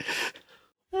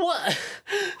 What?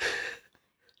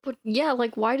 But yeah,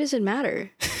 like why does it matter?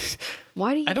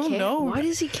 Why do you? I don't know. Why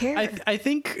does he care? I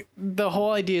think the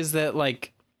whole idea is that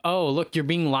like, oh look, you're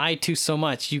being lied to so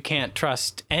much you can't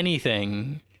trust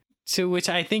anything. To which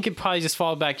I think it probably just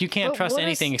falls back. You can't trust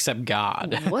anything except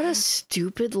God. What a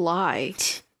stupid lie.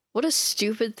 What a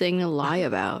stupid thing to lie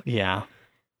about. Yeah.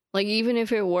 Like, even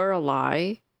if it were a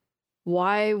lie,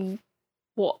 why?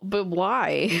 Well, but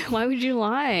why? Why would you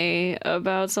lie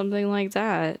about something like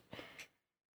that?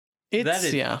 That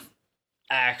is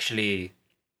actually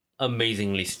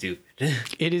amazingly stupid.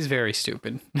 It is very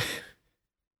stupid.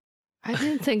 I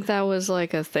didn't think that was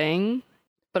like a thing.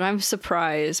 But I'm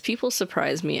surprised. People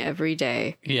surprise me every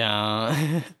day.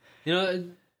 Yeah. You know,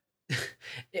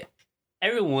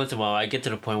 every once in a while I get to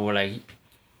the point where like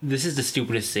this is the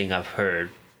stupidest thing I've heard.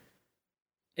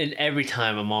 And every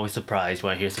time I'm always surprised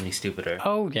when I hear something stupider.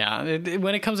 Oh yeah,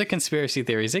 when it comes to conspiracy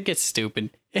theories, it gets stupid.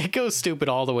 It goes stupid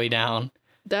all the way down.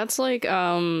 That's like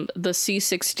the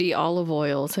C60 olive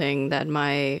oil thing that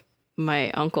my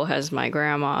uncle has my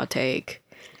grandma take.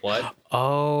 What?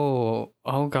 Oh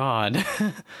God.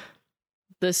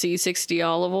 The C60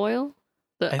 olive oil?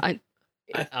 I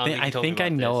think I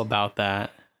know about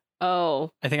that.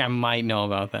 Oh. I think I might know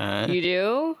about that. You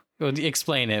do? Well,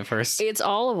 explain it first. It's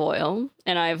olive oil,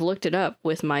 and I've looked it up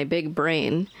with my big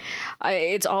brain.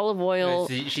 It's olive oil.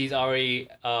 She's already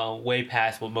way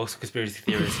past what most conspiracy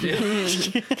theorists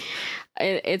do.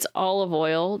 It's olive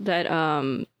oil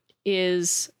that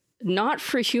is not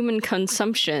for human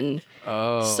consumption.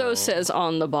 Oh. So says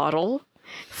on the bottle,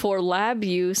 for lab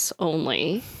use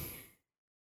only.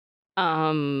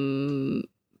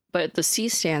 But the C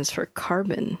stands for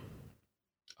carbon.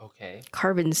 Okay.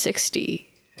 Carbon 60.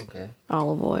 Okay.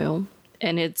 Olive oil.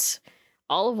 And it's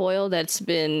olive oil that's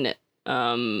been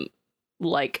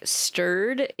like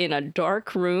stirred in a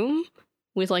dark room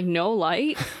with like no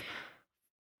light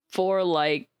for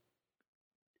like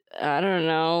I don't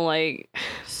know, like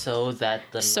so that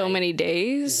the so many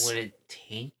days. Would it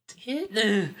taint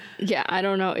it? Yeah, I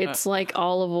don't know. It's like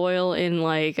olive oil in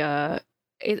like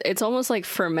it's almost like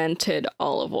fermented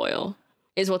olive oil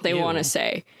is what they want to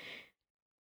say.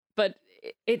 But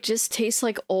it just tastes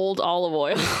like old olive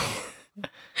oil.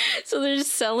 So they're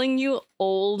just selling you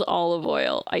old olive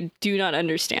oil. I do not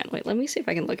understand. Wait, let me see if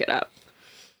I can look it up.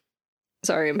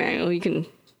 Sorry, Emmanuel, you can...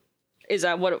 Is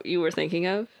that what you were thinking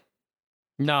of?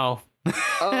 No.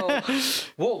 Oh.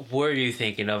 What were you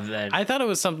thinking of then? I thought it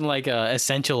was something like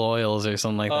essential oils or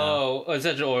something like that. Oh,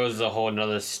 essential oils is a whole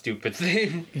nother stupid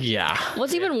thing. Yeah.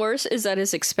 What's even worse is that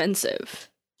it's expensive.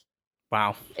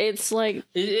 Wow. It's like...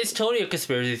 It's totally a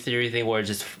conspiracy theory thing where it's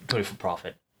just put it for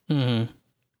profit. Mm-hmm.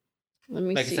 Let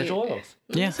me like see. essential oils.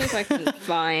 Let me see if I can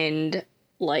find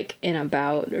like an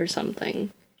about or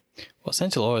something. Well,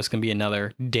 essential oils can be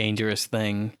another dangerous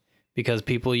thing because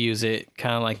people use it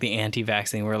kind of like the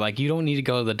anti-vaccine where like you don't need to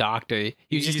go to the doctor.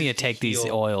 You just need to take these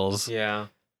oils. Yeah.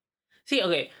 See,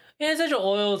 okay. Yeah, essential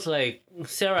oils, like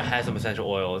Sarah has some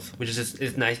essential oils, which is just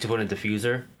it's nice to put in a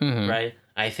diffuser, right?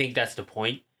 I think that's the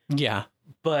point. Yeah.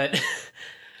 But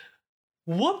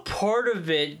what part of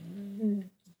it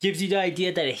gives you the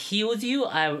idea that it heals you?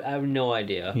 I have no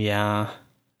idea. Yeah.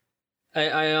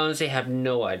 I honestly have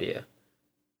no idea.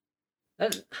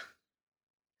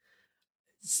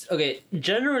 Okay,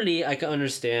 generally I can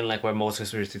understand like where most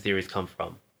conspiracy theories come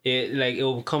from. It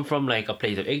will come from like a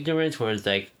place of ignorance where it's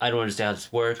like I don't understand how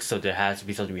this works, so there has to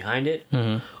be something behind it.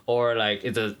 Or like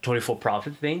it's a totally for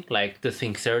profit thing, like the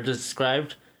thing Sarah just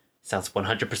described. Sounds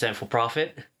 100% for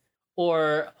profit.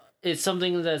 Or it's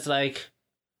something that's like,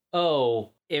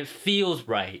 oh, it feels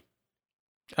right.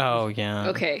 Oh, yeah.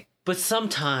 Okay. But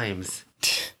sometimes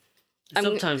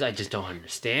I just don't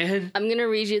understand. I'm going to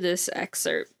read you this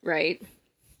excerpt, right?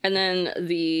 And then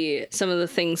some of the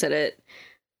things that it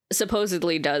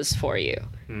supposedly does for you.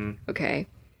 Okay.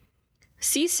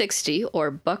 C60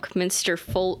 or Buckminster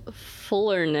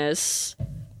Fullerness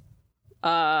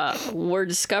were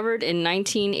discovered in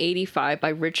 1985 by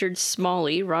Richard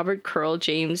Smalley, Robert Curl,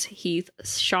 James Heath,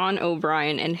 Sean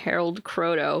O'Brien, and Harold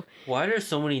Croto. Why are there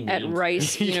so many names? At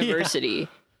Rice University.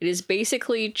 It is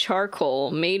basically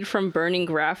charcoal made from burning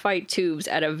graphite tubes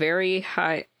at very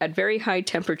high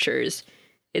temperatures.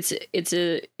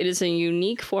 It is a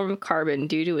unique form of carbon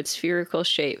due to its spherical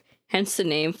shape, hence the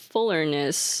name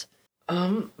Fullerness.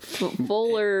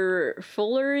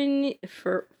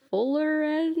 Fuller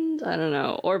end? I don't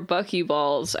know. Or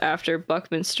buckyballs after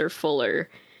Buckminster Fuller,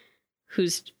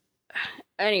 who's...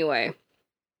 Anyway.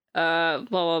 Blah,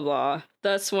 blah, blah.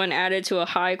 Thus, when added to a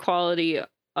high-quality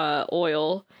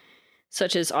oil,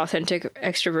 such as authentic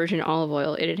extra virgin olive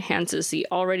oil, it enhances the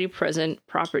already present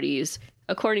properties.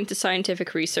 According to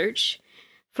scientific research,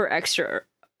 for extra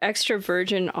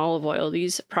virgin olive oil,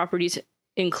 these properties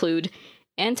include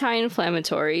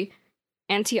anti-inflammatory,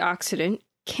 antioxidant,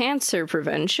 cancer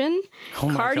prevention,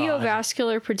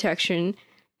 cardiovascular protection,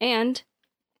 and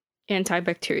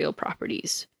antibacterial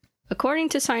properties. According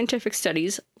to scientific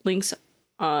studies, links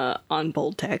on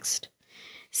bold text,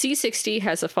 C60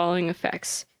 has the following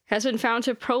effects. Has been found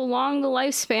to prolong the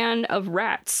lifespan of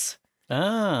rats.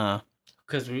 Ah.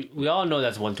 Because we all know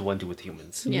that's 1-to-1 with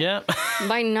humans. Yeah.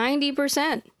 By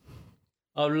 90%.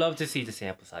 I would love to see the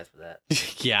sample size for that.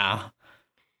 Yeah.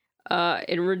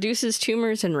 It reduces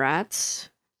tumors in rats.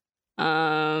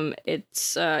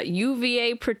 It's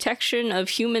UVA protection of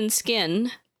human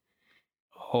skin.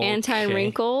 Okay.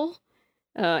 Anti-wrinkle.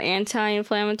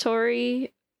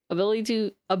 anti-inflammatory,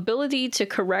 ability to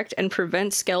correct and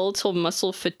prevent skeletal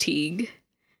muscle fatigue,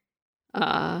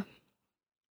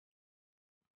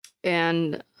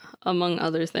 and among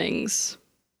other things.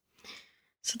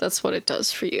 So that's what it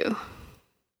does for you.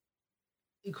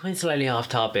 Going slightly off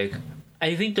topic,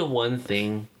 I think the one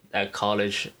thing that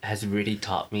college has really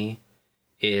taught me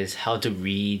is how to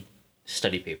read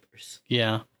study papers.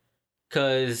 Yeah.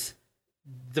 Because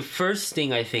the first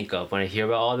thing I think of when I hear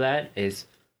about all that is,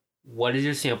 what is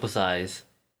your sample size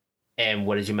and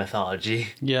what is your methodology?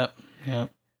 Yep. And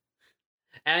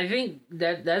I think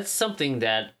that's something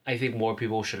that I think more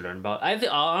people should learn about. I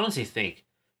honestly think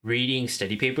reading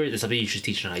study papers is something you should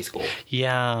teach in high school.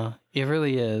 Yeah, it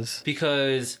really is.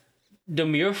 Because the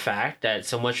mere fact that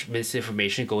so much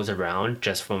misinformation goes around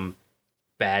just from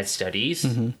bad studies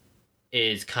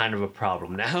is kind of a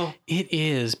problem now. It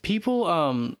is.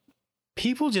 People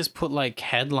just put like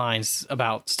headlines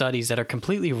about studies that are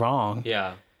completely wrong.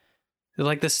 Yeah.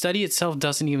 Like the study itself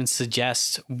doesn't even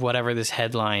suggest whatever this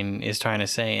headline is trying to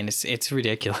say, and it's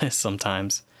ridiculous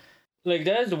sometimes. Like,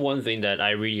 that is the one thing that I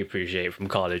really appreciate from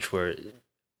college, where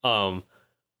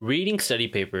reading study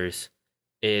papers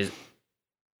is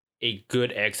a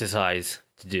good exercise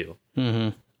to do.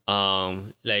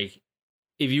 Like,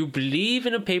 if you believe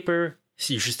in a paper,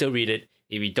 you should still read it.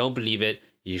 If you don't believe it,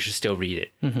 you should still read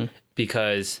it.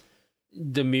 Because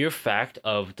the mere fact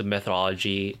of the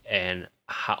methodology and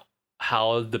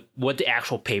what the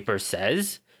actual paper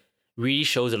says really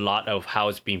shows a lot of how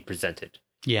it's being presented.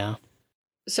 Yeah.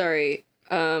 Sorry,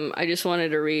 I just wanted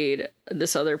to read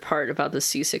this other part about the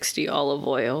C60 olive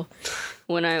oil.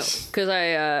 Because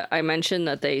I mentioned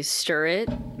that they stir it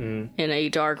in a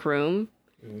dark room.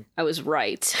 I was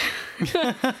right.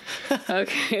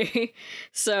 Okay,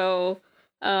 so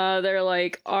they're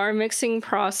like, our mixing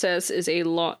process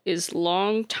is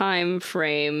long time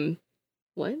frame.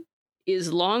 What?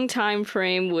 Is long time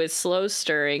frame with slow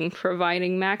stirring,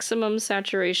 providing maximum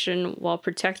saturation while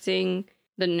protecting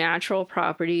the natural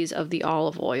properties of the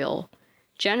olive oil.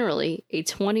 Generally, a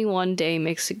 21-day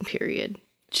mixing period.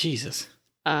 Jesus.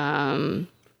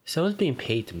 Someone's being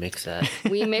paid to mix that.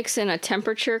 We mix in a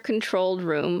temperature-controlled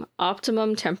room,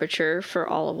 optimum temperature for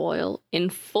olive oil, in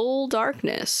full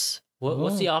darkness.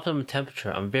 What's the optimum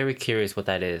temperature? I'm very curious what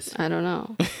that is. I don't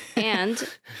know. And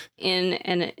in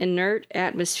an inert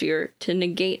atmosphere to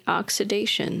negate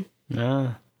oxidation.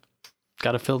 Got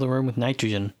to fill the room with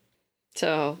nitrogen.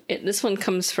 So this one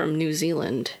comes from New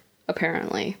Zealand,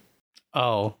 apparently.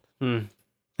 Oh. I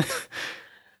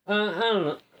don't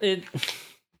know.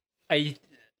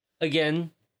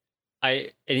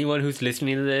 Anyone who's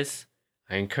listening to this,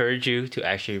 I encourage you to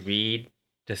actually read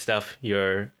the stuff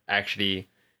you're actually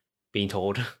being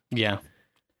told. Yeah.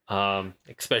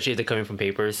 Especially if they're coming from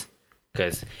papers.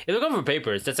 Because if they're coming from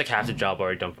papers, that's like half the job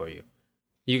already done for you.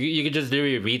 You can just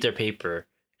literally read their paper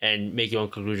and make your own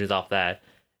conclusions off that.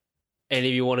 And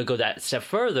if you want to go that step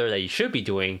further that you should be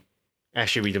doing,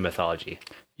 actually read the methodology.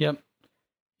 Yep.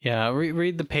 Yeah,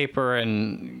 read the paper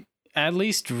and at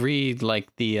least read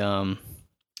like the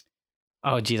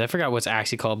oh geez, I forgot what's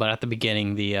actually called, but at the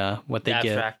beginning the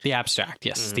abstract. The abstract,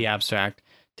 yes, the abstract,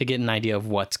 to get an idea of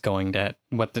what's going to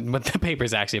what the paper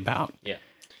is actually about. Yeah.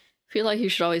 I feel like you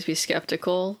should always be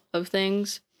skeptical of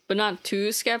things, but not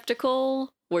too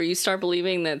skeptical where you start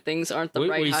believing that things aren't the right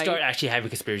height. Where you start actually having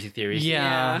conspiracy theories.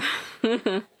 Yeah.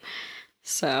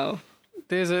 So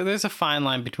there's a fine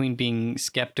line between being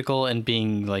skeptical and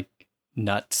being like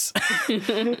nuts.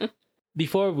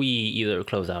 Before we either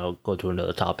close out or go to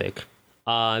another topic,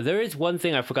 there is one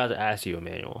thing I forgot to ask you,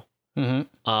 Emmanuel. And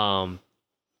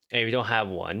if you don't have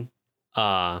one,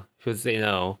 should say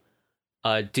no.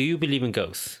 Do you believe in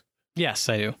ghosts? Yes,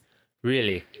 I do.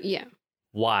 Really? yeah.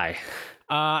 Why?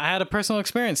 I had a personal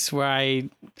experience where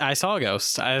I saw a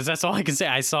ghost. That's all I can say.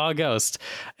 I saw a ghost.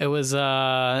 It was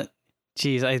I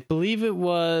believe it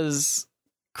was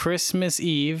Christmas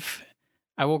Eve.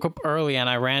 I woke up early and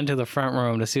I ran to the front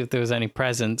room to see if there was any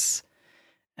presents.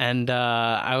 And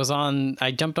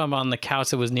I jumped up on the couch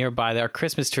that was nearby our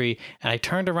Christmas tree, and I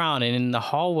turned around, and in the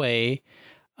hallway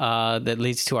that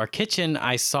leads to our kitchen,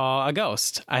 I saw a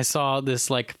ghost. I saw this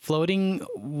like floating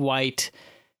white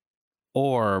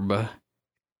orb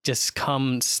just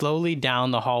come slowly down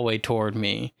the hallway toward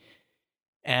me.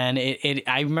 And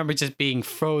I remember just being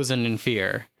frozen in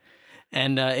fear.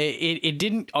 And it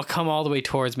didn't come all the way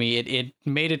towards me. It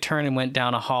made a turn and went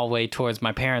down a hallway towards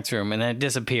my parents' room, and then it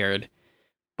disappeared.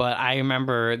 But I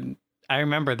remember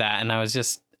that, and I was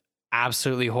just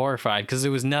absolutely horrified because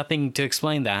there was nothing to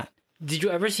explain that. Did you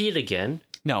ever see it again?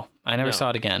 No, I never saw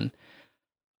it again.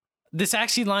 this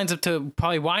actually lines up to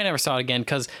probably why I never saw it again,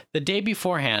 because the day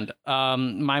beforehand,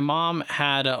 my mom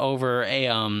had over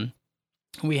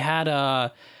we had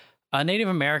a Native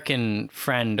American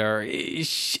friend, or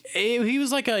he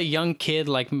was like a young kid,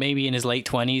 like maybe in his late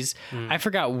 20s. I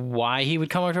forgot why he would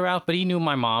come over to our house, but he knew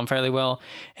my mom fairly well.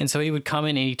 And so he would come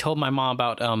in and he told my mom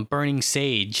about burning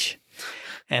sage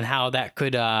and how that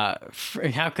could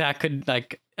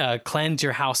cleanse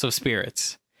your house of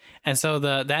spirits. And so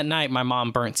that night my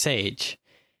mom burnt sage.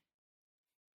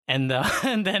 And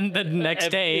then the next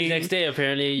day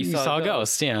apparently you saw a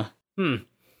ghost. Yeah.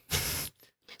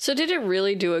 So did it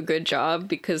really do a good job?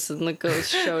 Because then the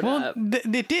ghost showed up.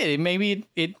 It did. Maybe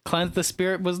it cleansed the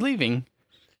spirit was leaving.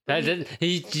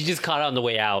 He just caught it on the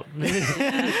way out.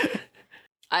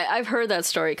 I've heard that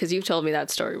story because you've told me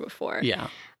that story before. Yeah.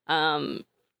 And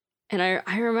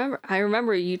I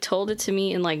remember you told it to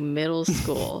me in like middle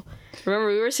school. Remember,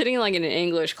 we were sitting like in an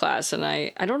English class, and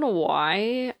I don't know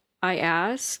why I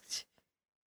asked.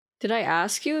 Did I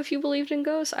ask you if you believed in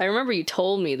ghosts? I remember you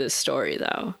told me this story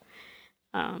though.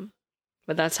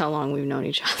 But that's how long we've known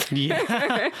each other.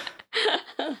 Yeah.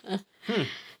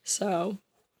 So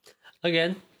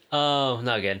again,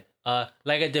 not again.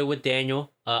 Like I did with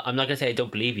Daniel, I'm not gonna say I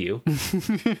don't believe you,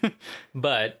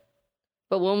 but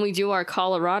when we do our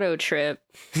Colorado trip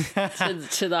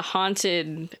to the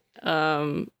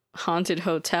haunted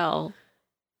hotel,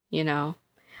 you know,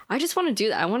 I just want to do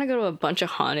that. I want to go to a bunch of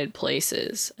haunted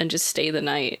places and just stay the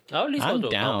night. I'll at least go to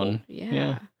a couple.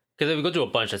 Yeah. Because if we go to a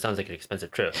bunch, that sounds like an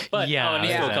expensive trip. But I'll at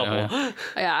least go a couple.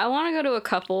 Yeah, I want to go to a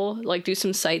couple, like do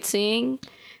some sightseeing,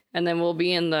 and then we'll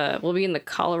be in the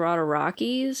Colorado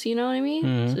Rockies. You know what I mean?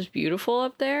 Mm-hmm. It's beautiful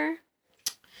up there.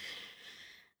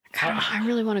 God, I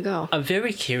really want to go. I'm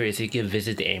very curious if you can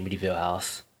visit the Amityville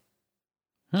house.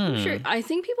 Sure, I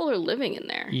think people are living in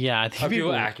there. Yeah, I think Are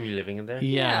people actually living in there?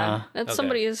 Yeah. That's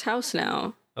somebody's house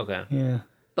now. Okay. Yeah.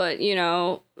 But you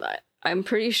know, I'm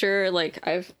pretty sure like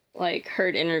I've like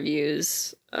heard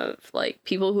interviews of like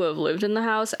people who have lived in the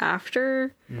house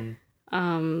after.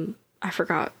 I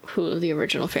forgot who the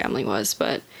original family was,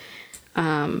 but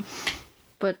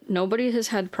nobody has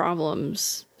had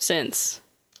problems since.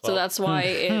 So that's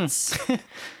why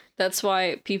that's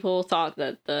why people thought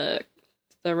that the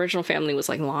original family was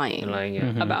like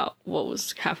lying about what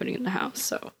was happening in the house.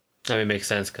 So I mean, it makes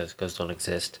sense because ghosts don't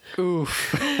exist.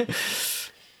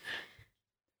 Oof.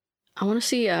 I want to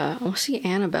see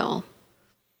Annabelle.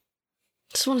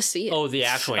 Just want to see it. Oh, the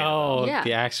actual Annabelle. Oh, Yeah.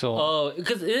 the actual. Oh,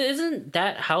 because isn't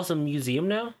that house a museum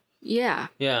now? Yeah.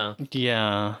 Yeah.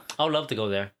 Yeah. I would love to go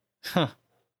there.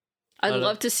 I'd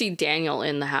love to see Daniel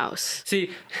in the house.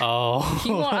 See, Oh.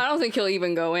 I don't think he'll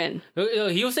even go in.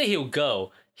 he'll say he'll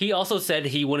go. He also said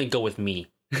he wouldn't go with me.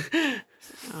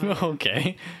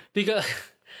 Okay.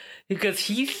 Because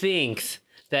he thinks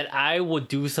that I will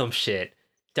do some shit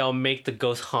that'll make the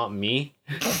ghost haunt me.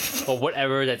 Or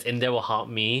whatever that's in there will haunt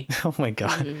me. Oh my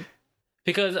god.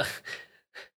 Because,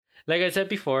 like I said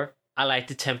before, I like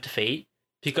to tempt fate.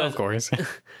 Because Of course.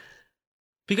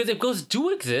 Because if ghosts do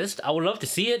exist, I would love to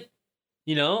see it,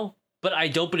 you know? But I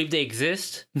don't believe they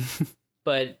exist.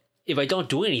 But if I don't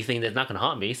do anything, that's not going to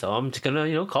haunt me. So I'm just going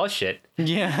to, call shit.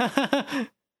 Yeah.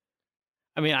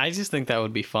 I mean, I just think that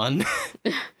would be fun.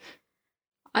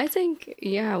 I think,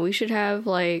 yeah, we should have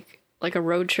like a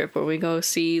road trip where we go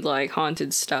see like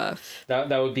haunted stuff. That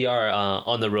would be our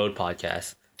on the road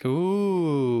podcast.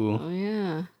 Ooh. Oh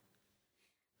yeah,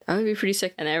 that would be pretty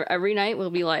sick. And every night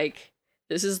we'll be like,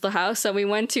 "This is the house that we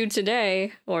went to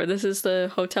today," or "This is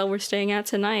the hotel we're staying at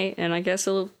tonight." And I guess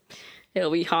it'll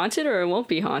be haunted or it won't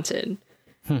be haunted.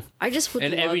 I just would.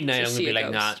 And love every night to I'm see gonna be a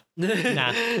like, ghost.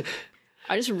 nah.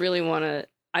 I just really want to.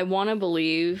 I want to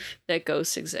believe that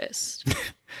ghosts exist.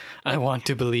 I want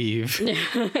to believe.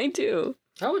 I do.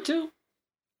 I would too.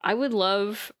 I would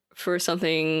love for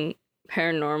something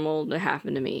paranormal to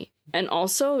happen to me and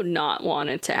also not want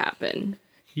it to happen.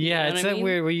 Yeah, You know it's what I that mean?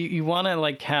 weird where you want to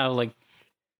like have like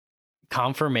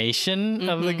confirmation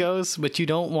of the ghost, but you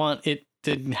don't want it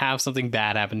to have something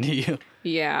bad happen to you.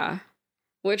 Yeah.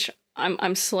 Which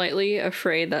I'm slightly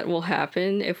afraid that will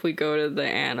happen if we go to the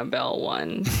Annabelle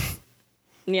one.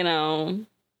 You know,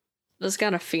 just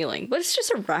got a feeling. But it's just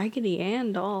a Raggedy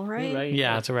Ann doll, right? Right.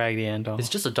 Yeah, it's a Raggedy Ann doll. It's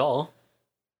just a doll.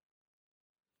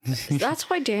 That's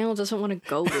why Daniel doesn't want to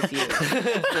go with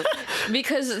you.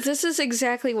 Because this is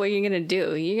exactly what you're going to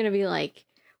do. You're going to be like,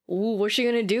 ooh, what's she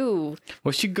going to do?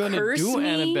 What's she gonna Curse do, me?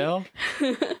 Annabelle?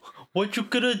 What you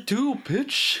gonna do,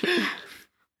 bitch?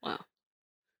 Wow.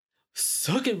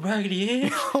 Suck it, Raggedy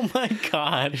Ann. Oh my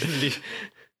god.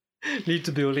 Leave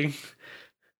the building.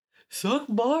 Suck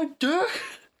my dick.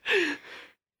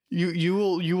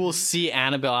 You will see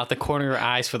Annabelle out the corner of your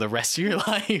eyes for the rest of your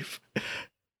life.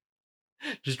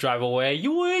 Just drive away.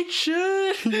 You ain't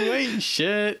shit. You ain't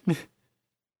shit.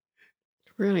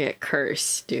 We're gonna get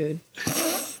cursed, dude.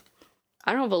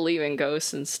 I don't believe in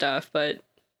ghosts and stuff, but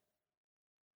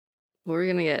we're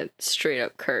gonna get straight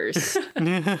up cursed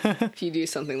if you do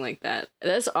something like that.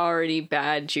 That's already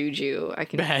bad juju.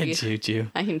 Bad juju.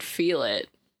 I can feel it.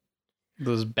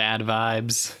 Those bad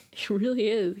vibes. It really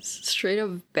is. Straight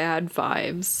up bad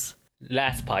vibes.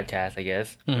 Last podcast, I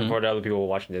guess. Mm-hmm. For the other people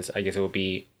watching this, I guess it will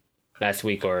be last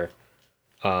week or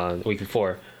the week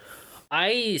before.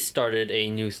 I started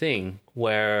a new thing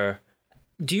where,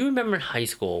 do you remember in high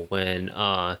school when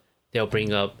they'll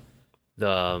bring up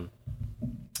the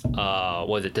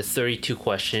the 32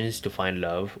 questions to find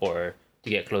love or to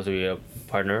get closer to your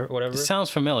partner or whatever? Sounds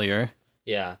familiar.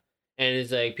 Yeah. And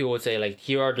it's like people would say like,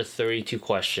 here are the 32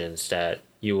 questions that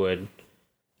you would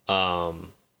I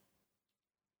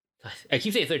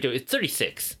keep saying 32, it's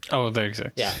 36. Oh,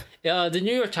 36. Yeah. The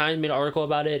New York Times made an article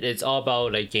about it. It's all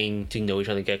about like getting to know each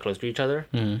other and get close to each other.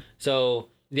 Mm-hmm. So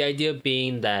the idea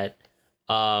being that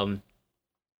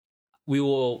we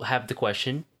will have the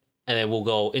question and then we'll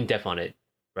go in depth on it,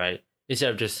 right? Instead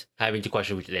of just having the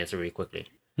question we just answer really quickly.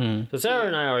 Mm-hmm. So Sarah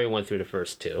and I already went through the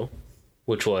first two,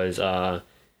 which was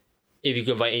if you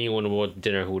could invite anyone to the world to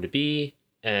dinner, who would it be?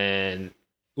 And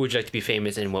would you like to be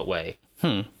famous in what way?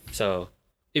 So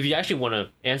if you actually want to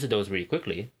answer those really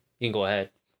quickly, you can go ahead.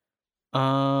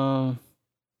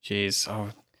 Jeez. Oh.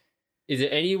 Is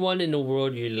there anyone in the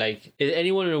world you like? Is there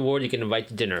anyone in the world you can invite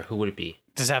to dinner? Who would it be?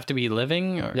 Does it have to be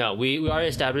living? Or? No, we already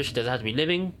established it doesn't have to be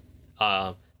living.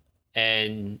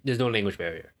 And there's no language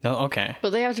barrier. No, okay. But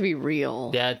they have to be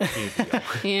real. That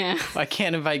Yeah. I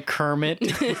can't invite Kermit.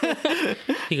 you can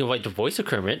invite the voice of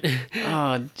Kermit.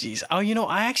 Oh, jeez. Oh,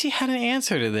 I actually had an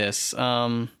answer to this.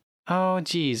 Oh,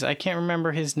 jeez. I can't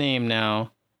remember his name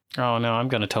now. Oh, no. I'm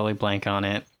going to totally blank on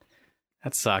it.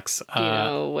 That sucks. Do you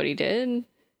know what he did?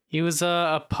 He was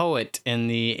a poet in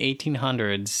the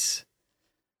 1800s.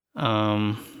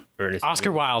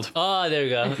 Oscar Wilde. Oh, there we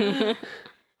go.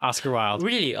 Oscar Wilde.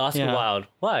 Really? Oscar Wilde.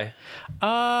 Why?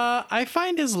 I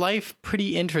find his life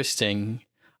pretty interesting,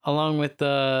 along with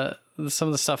some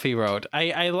of the stuff he wrote.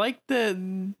 I like the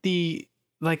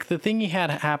thing he had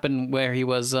happen where he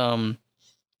was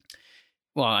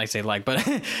well, I say but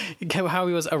how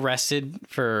he was arrested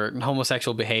for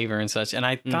homosexual behavior and such. And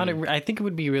I found I think it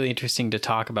would be really interesting to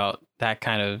talk about that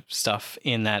kind of stuff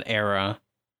in that era.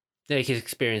 Like his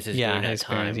experiences during that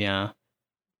time. Yeah.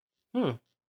 Okay.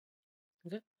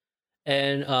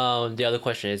 And the other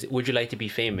question is, would you like to be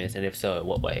famous? And if so, in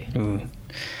what way? Ooh.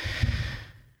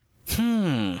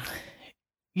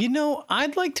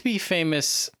 I'd like to be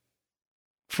famous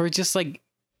for just like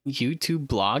YouTube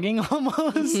blogging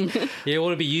almost. You don't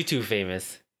want to be YouTube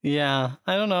famous. Yeah,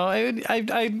 I don't know.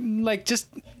 I like just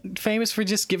famous for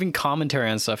just giving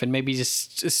commentary on stuff and maybe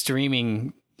just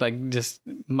streaming like just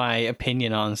my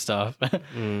opinion on stuff. I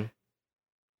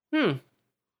mean,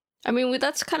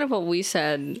 that's kind of what we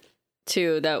said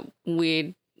too, that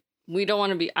we don't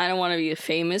want to be, I don't want to be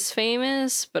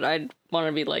famous, but I'd want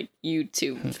to be like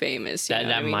YouTube famous.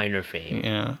 That minor fame.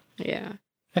 Yeah. Yeah.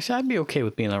 Actually, I'd be okay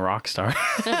with being a rock star.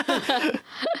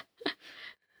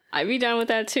 I'd be down with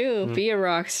that too. Be a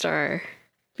rock star.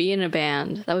 Be in a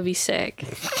band. That would be sick.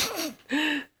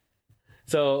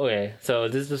 So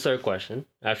this is the third question.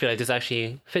 I feel like this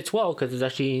actually fits well because this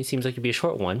actually seems like it'd be a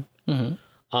short one.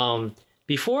 Mm-hmm.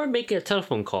 Before making a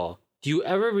telephone call, do you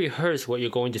ever rehearse what you're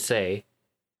going to say?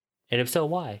 And if so,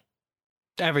 why?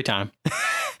 Every time.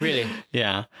 Really?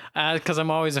 Yeah. Because I'm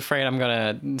always afraid I'm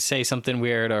going to say something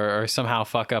weird or somehow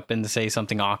fuck up and say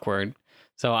something awkward.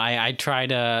 So I try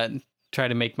to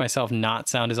make myself not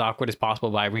sound as awkward as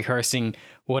possible by rehearsing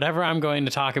whatever I'm going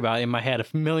to talk about in my head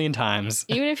a million times.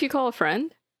 Even if you call a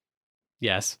friend?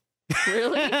 Yes.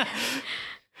 Really?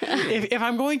 If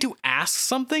I'm going to ask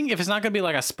something, if it's not going to be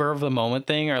like a spur of the moment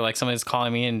thing or like somebody's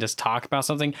calling me and just talk about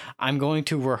something, I'm going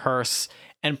to rehearse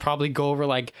and probably go over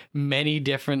like many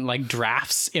different like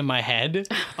drafts in my head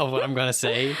of what I'm going to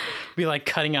say. Be like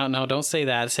cutting out, no, don't say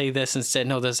that. Say this instead.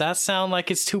 No, does that sound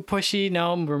like it's too pushy?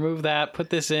 No, remove that.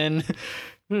 Put this in.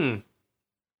 Well,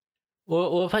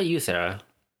 what about you, Sarah?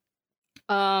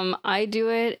 I do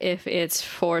it if it's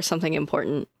for something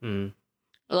important.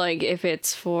 Like if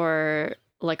it's for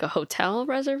like a hotel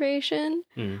reservation,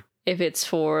 if it's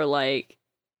for like,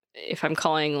 if I'm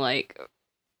calling like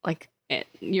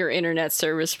your internet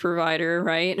service provider,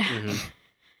 right?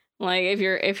 Like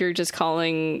if you're just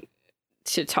calling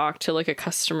to talk to like a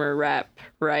customer rep,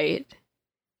 right?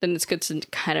 Then it's good to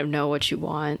kind of know what you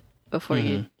want. before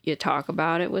you talk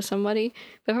about it with somebody.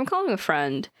 But if I'm calling a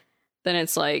friend, then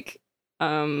it's like,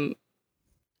 I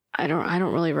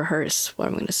don't really rehearse what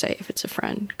I'm going to say if it's a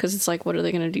friend, because it's like, what are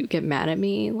they going to do? Get mad at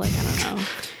me? Like, I don't know.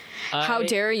 How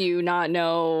dare you not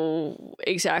know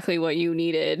exactly what you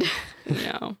needed?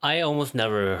 I almost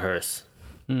never rehearse.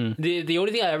 The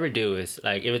only thing I ever do is,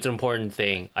 like, if it's an important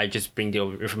thing, I just bring the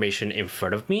information in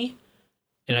front of me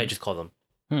and I just call them.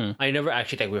 I never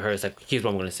actually like rehearse, like, here's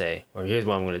what I'm gonna say, or here's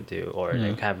what I'm gonna do, or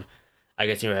like have, I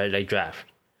guess, in your head, like, draft.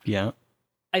 Yeah.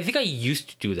 I think I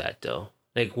used to do that though,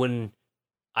 like when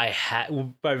I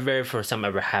had my very first time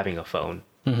ever having a phone,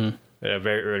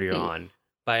 very early on.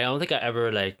 But I don't think I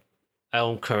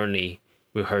don't currently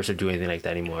rehearse or do anything like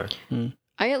that anymore.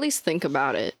 I at least think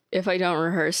about it. If I don't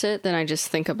rehearse it, then I just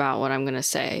think about what I'm gonna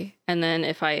say, and then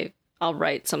if I'll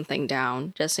write something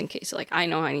down just in case. Like, I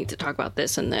know I need to talk about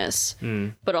this and this,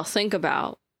 but I'll think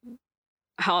about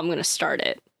how I'm going to start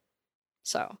it.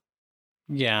 So.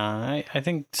 Yeah, I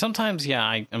think sometimes,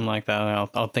 I'm like that.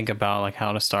 I'll think about like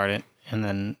how to start it and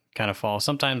then kind of fall.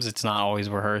 Sometimes it's not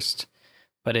always rehearsed,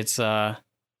 but I'll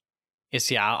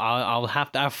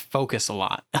have to focus a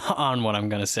lot on what I'm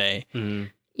going to say.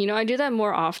 I do that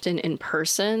more often in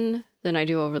person than I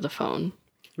do over the phone.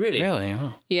 Really?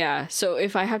 Oh. Yeah. So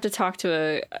if I have to talk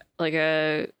to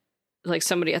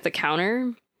somebody at the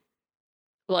counter,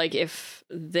 like if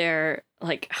they're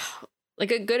like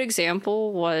a good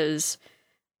example was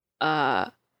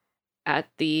at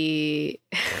the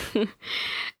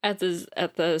at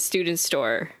the student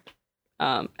store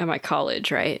at my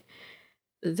college, right?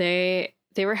 They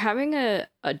were having a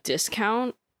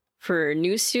discount for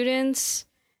new students.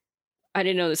 I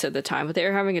didn't know this at the time, but they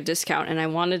were having a discount and I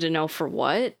wanted to know for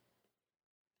what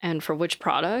and for which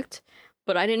product,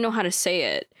 but I didn't know how to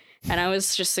say it. And I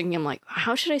was just thinking, I'm like,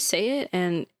 how should I say it?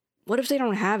 And what if they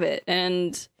don't have it?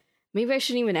 And maybe I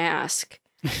shouldn't even ask.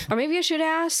 Or maybe I should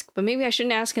ask, but maybe I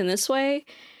shouldn't ask in this way.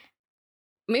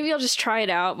 Maybe I'll just try it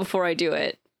out before I do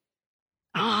it.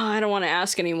 Oh, I don't want to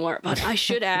ask anymore, but I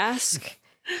should ask.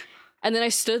 And then I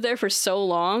stood there for so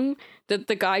long that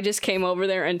the guy just came over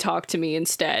there and talked to me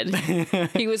instead.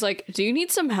 He was like, do you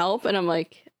need some help? And I'm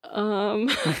like,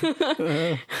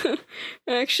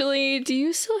 actually, do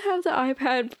you still have the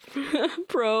iPad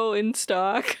Pro in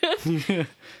stock?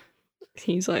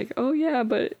 He's like, oh yeah,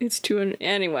 but it's 200.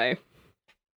 Anyway.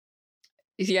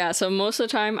 Yeah, so most of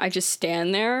the time I just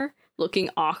stand there looking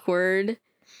awkward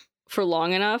for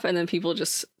long enough, and then people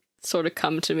just sort of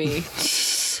come to me.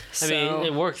 I mean,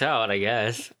 it works out, I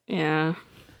guess. Yeah.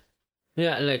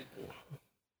 Yeah, like,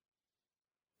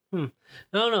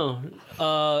 No.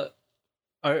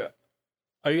 Are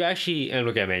you actually? And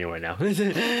look at Manuel right now.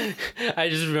 I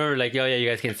just remember, like, oh yeah, you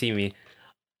guys can see me.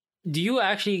 Do you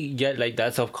actually get like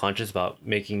that self-conscious about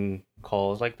making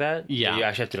calls like that? Yeah. You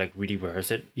actually have to like really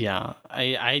rehearse it. Yeah,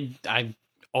 I'm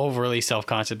overly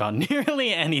self-conscious about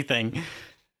nearly anything.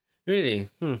 Really?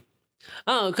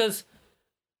 Oh, because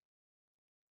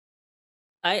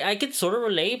I can sort of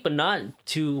relate, but not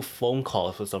to phone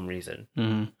calls for some reason.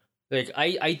 Like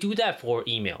I do that for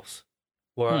emails,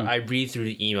 where I read through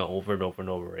the email over and over and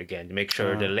over again to make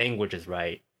sure the language is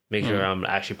right, make sure I'm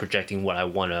actually projecting what I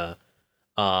want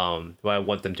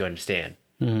them to understand,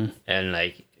 and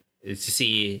like it's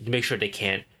to make sure they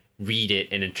can't read it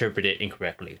and interpret it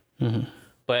incorrectly.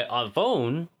 But on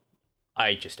phone,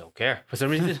 I just don't care for some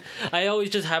reason. I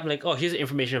always just have like, oh, here's the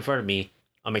information in front of me.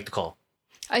 I'll make the call.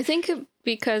 I think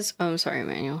because I'm sorry,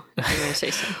 Emmanuel. I was gonna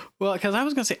say something. Well, because I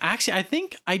was gonna say, actually, I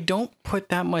think I don't put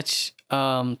that much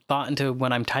thought into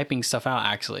when I'm typing stuff out.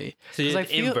 Actually, so you're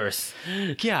inverse.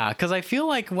 Yeah, because I feel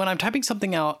like when I'm typing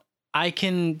something out, I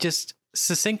can just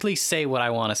succinctly say what I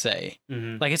want to say.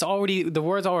 Like the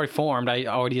words already formed. I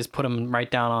already just put them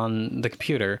right down on the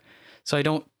computer, so I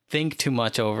don't think too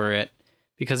much over it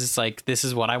because it's like this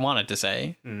is what I wanted to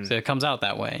say, so it comes out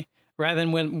that way. Rather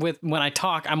than when I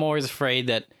talk, I'm always afraid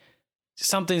that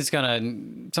something's gonna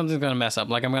mess up.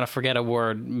 Like I'm gonna forget a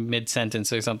word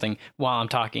mid-sentence or something while I'm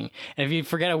talking. And if you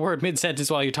forget a word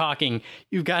mid-sentence while you're talking,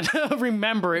 you've got to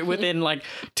remember it within like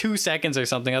 2 seconds or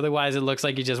something. Otherwise, it looks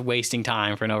like you're just wasting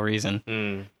time for no reason.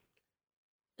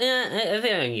 Yeah, I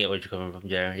think I can get what you're coming from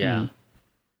there. Yeah. What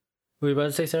were you about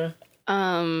to say, Sarah?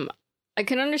 I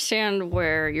can understand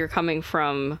where you're coming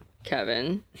from,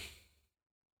 Kevin.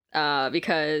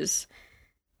 Because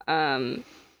I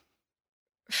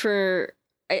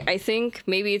think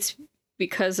maybe it's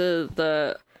because of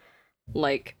the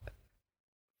like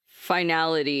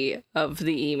finality of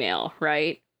the email,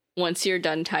 right? Once you're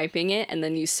done typing it and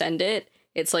then you send it,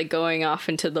 it's like going off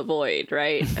into the void,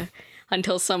 right?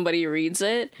 until somebody reads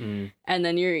it, and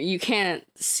then you can't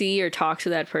see or talk to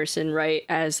that person right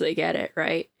as they get it,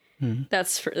 right?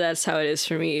 That's how it is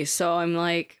for me. So I'm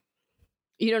like,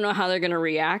 you don't know how they're gonna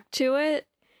react to it,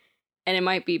 and it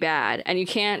might be bad, and you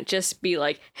can't just be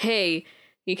like, hey,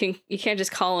 you can't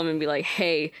just call them and be like,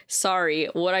 hey, sorry,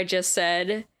 what I just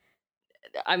said,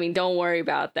 I mean, don't worry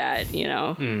about that, you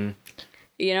know.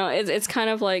 You know, it's kind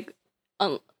of like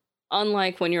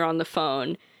unlike when you're on the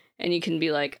phone and you can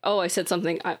be like, oh, I said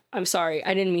something, I'm sorry,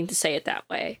 I didn't mean to say it that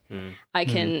way. I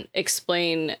can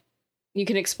explain, you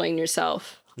can explain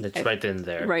yourself. That's right then and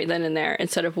there. Right then and there,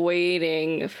 instead of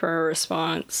waiting for a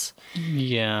response.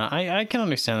 Yeah, I can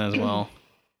understand that as well.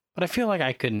 But I feel like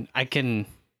I can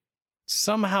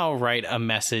somehow write a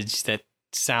message that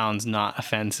sounds not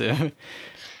offensive.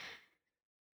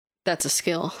 That's a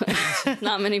skill.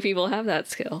 Not many people have that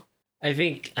skill. I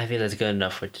think that's good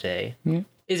enough for today. Yeah.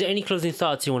 Is there any closing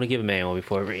thoughts you want to give Emmanuel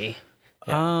before we?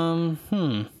 No.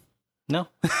 No.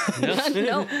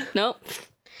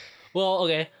 Well,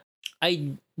 okay.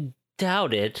 I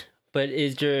doubt it, but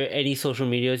is there any social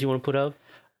medias you want to put up?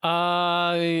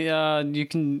 You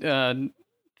can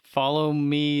follow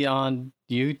me on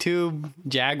YouTube,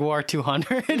 Jaguar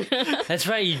 200. That's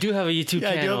right, you do have a YouTube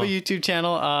channel. I do have a YouTube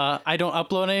channel. I don't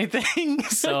upload anything,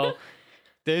 so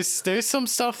there's some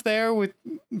stuff there with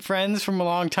friends from a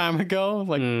long time ago,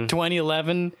 like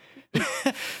 2011.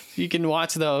 You can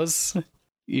watch those.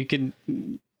 You can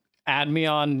add me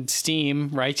on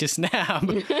Steam, Righteous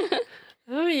Nab.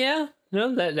 Oh yeah,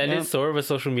 no, that is sort of a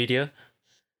social media.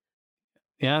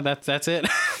 Yeah, that's it.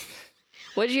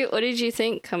 What did you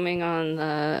think coming on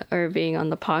or being on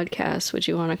the podcast? Would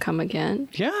you want to come again?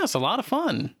 Yeah, it's a lot of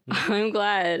fun. I'm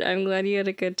glad you had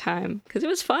a good time because it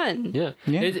was fun. Yeah.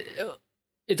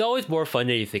 It's always more fun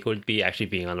than you think it would be actually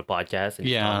being on a podcast and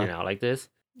talking out like this.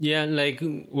 Yeah, like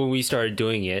when we started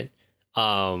doing it,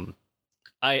 I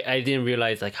didn't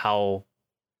realize like how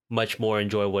much more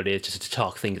enjoyable it is just to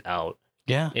talk things out.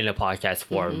 Yeah. In a podcast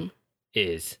form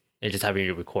is. And just having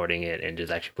you recording it and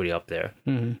just actually putting it up there.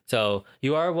 So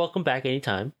you are welcome back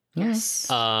anytime. Yes.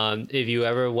 If you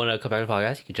ever want to come back to the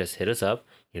podcast, you can just hit us up.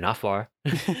 You're not far.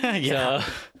 Yeah. So,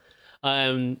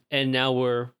 and now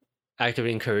we're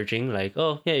actively encouraging, like,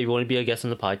 oh yeah, if you want to be a guest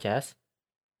on the podcast,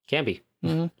 can be.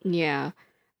 Yeah.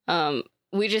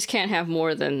 We just can't have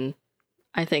more than,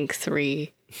 I think,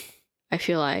 3. I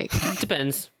feel like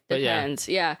Depends. Depends.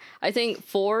 Yeah. I think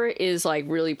 4 is like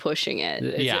really pushing it.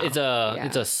 It's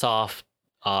a soft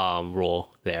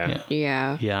rule there.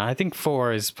 Yeah. Yeah, I think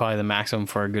 4 is probably the maximum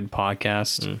for a good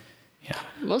podcast. Yeah.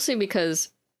 Mostly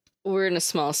because we're in a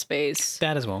small space.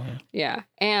 That as well. Yeah.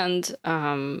 And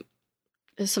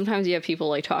sometimes you have people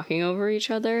like talking over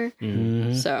each other.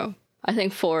 So I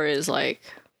think 4 is like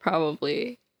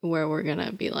probably where we're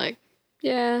gonna be like,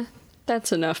 yeah,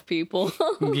 that's enough people.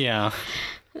 Yeah.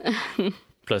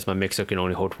 Plus my mixer can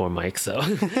only hold 4 mics, so.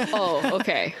 Oh,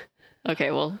 okay.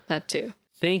 Okay, well, that too.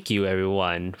 Thank you,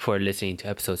 everyone, for listening to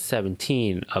episode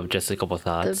 17 of Just a Couple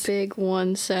Thoughts. The big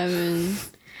 17.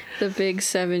 The big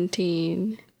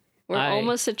 17. We're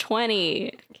almost at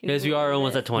 20. Yes, we are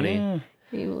almost at 20.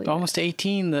 Yeah. Almost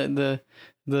 18. The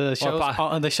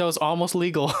show's almost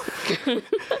legal.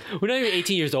 We're not even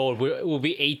 18 years old. We'll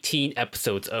be 18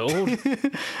 episodes old.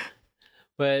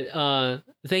 But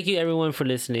thank you, everyone, for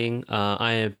listening.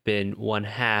 I have been one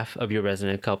half of your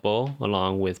resident couple,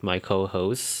 along with my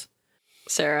co-hosts,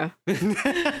 Sarah,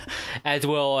 as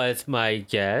well as my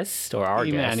guest, or our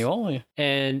Emmanuel. guest.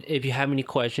 And if you have any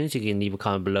questions, you can leave a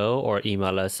comment below or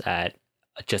email us at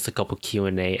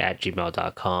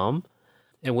justacoupleqa@gmail.com.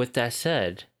 And with that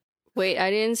said... Wait,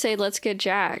 I didn't say let's get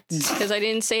jacked, because I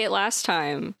didn't say it last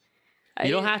time.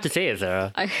 You don't have to say it,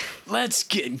 Sarah. Let's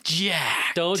get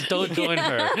jacked. Don't join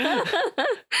her.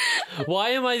 Why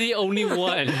am I the only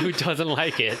one who doesn't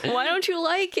like it? Why don't you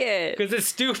like it? Because it's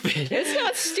stupid. It's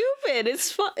not stupid.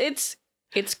 It's fun. It's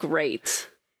great.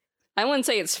 I wouldn't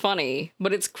say it's funny,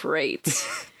 but it's great.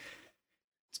 It's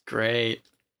great.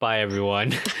 Bye,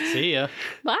 everyone. See ya.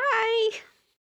 Bye.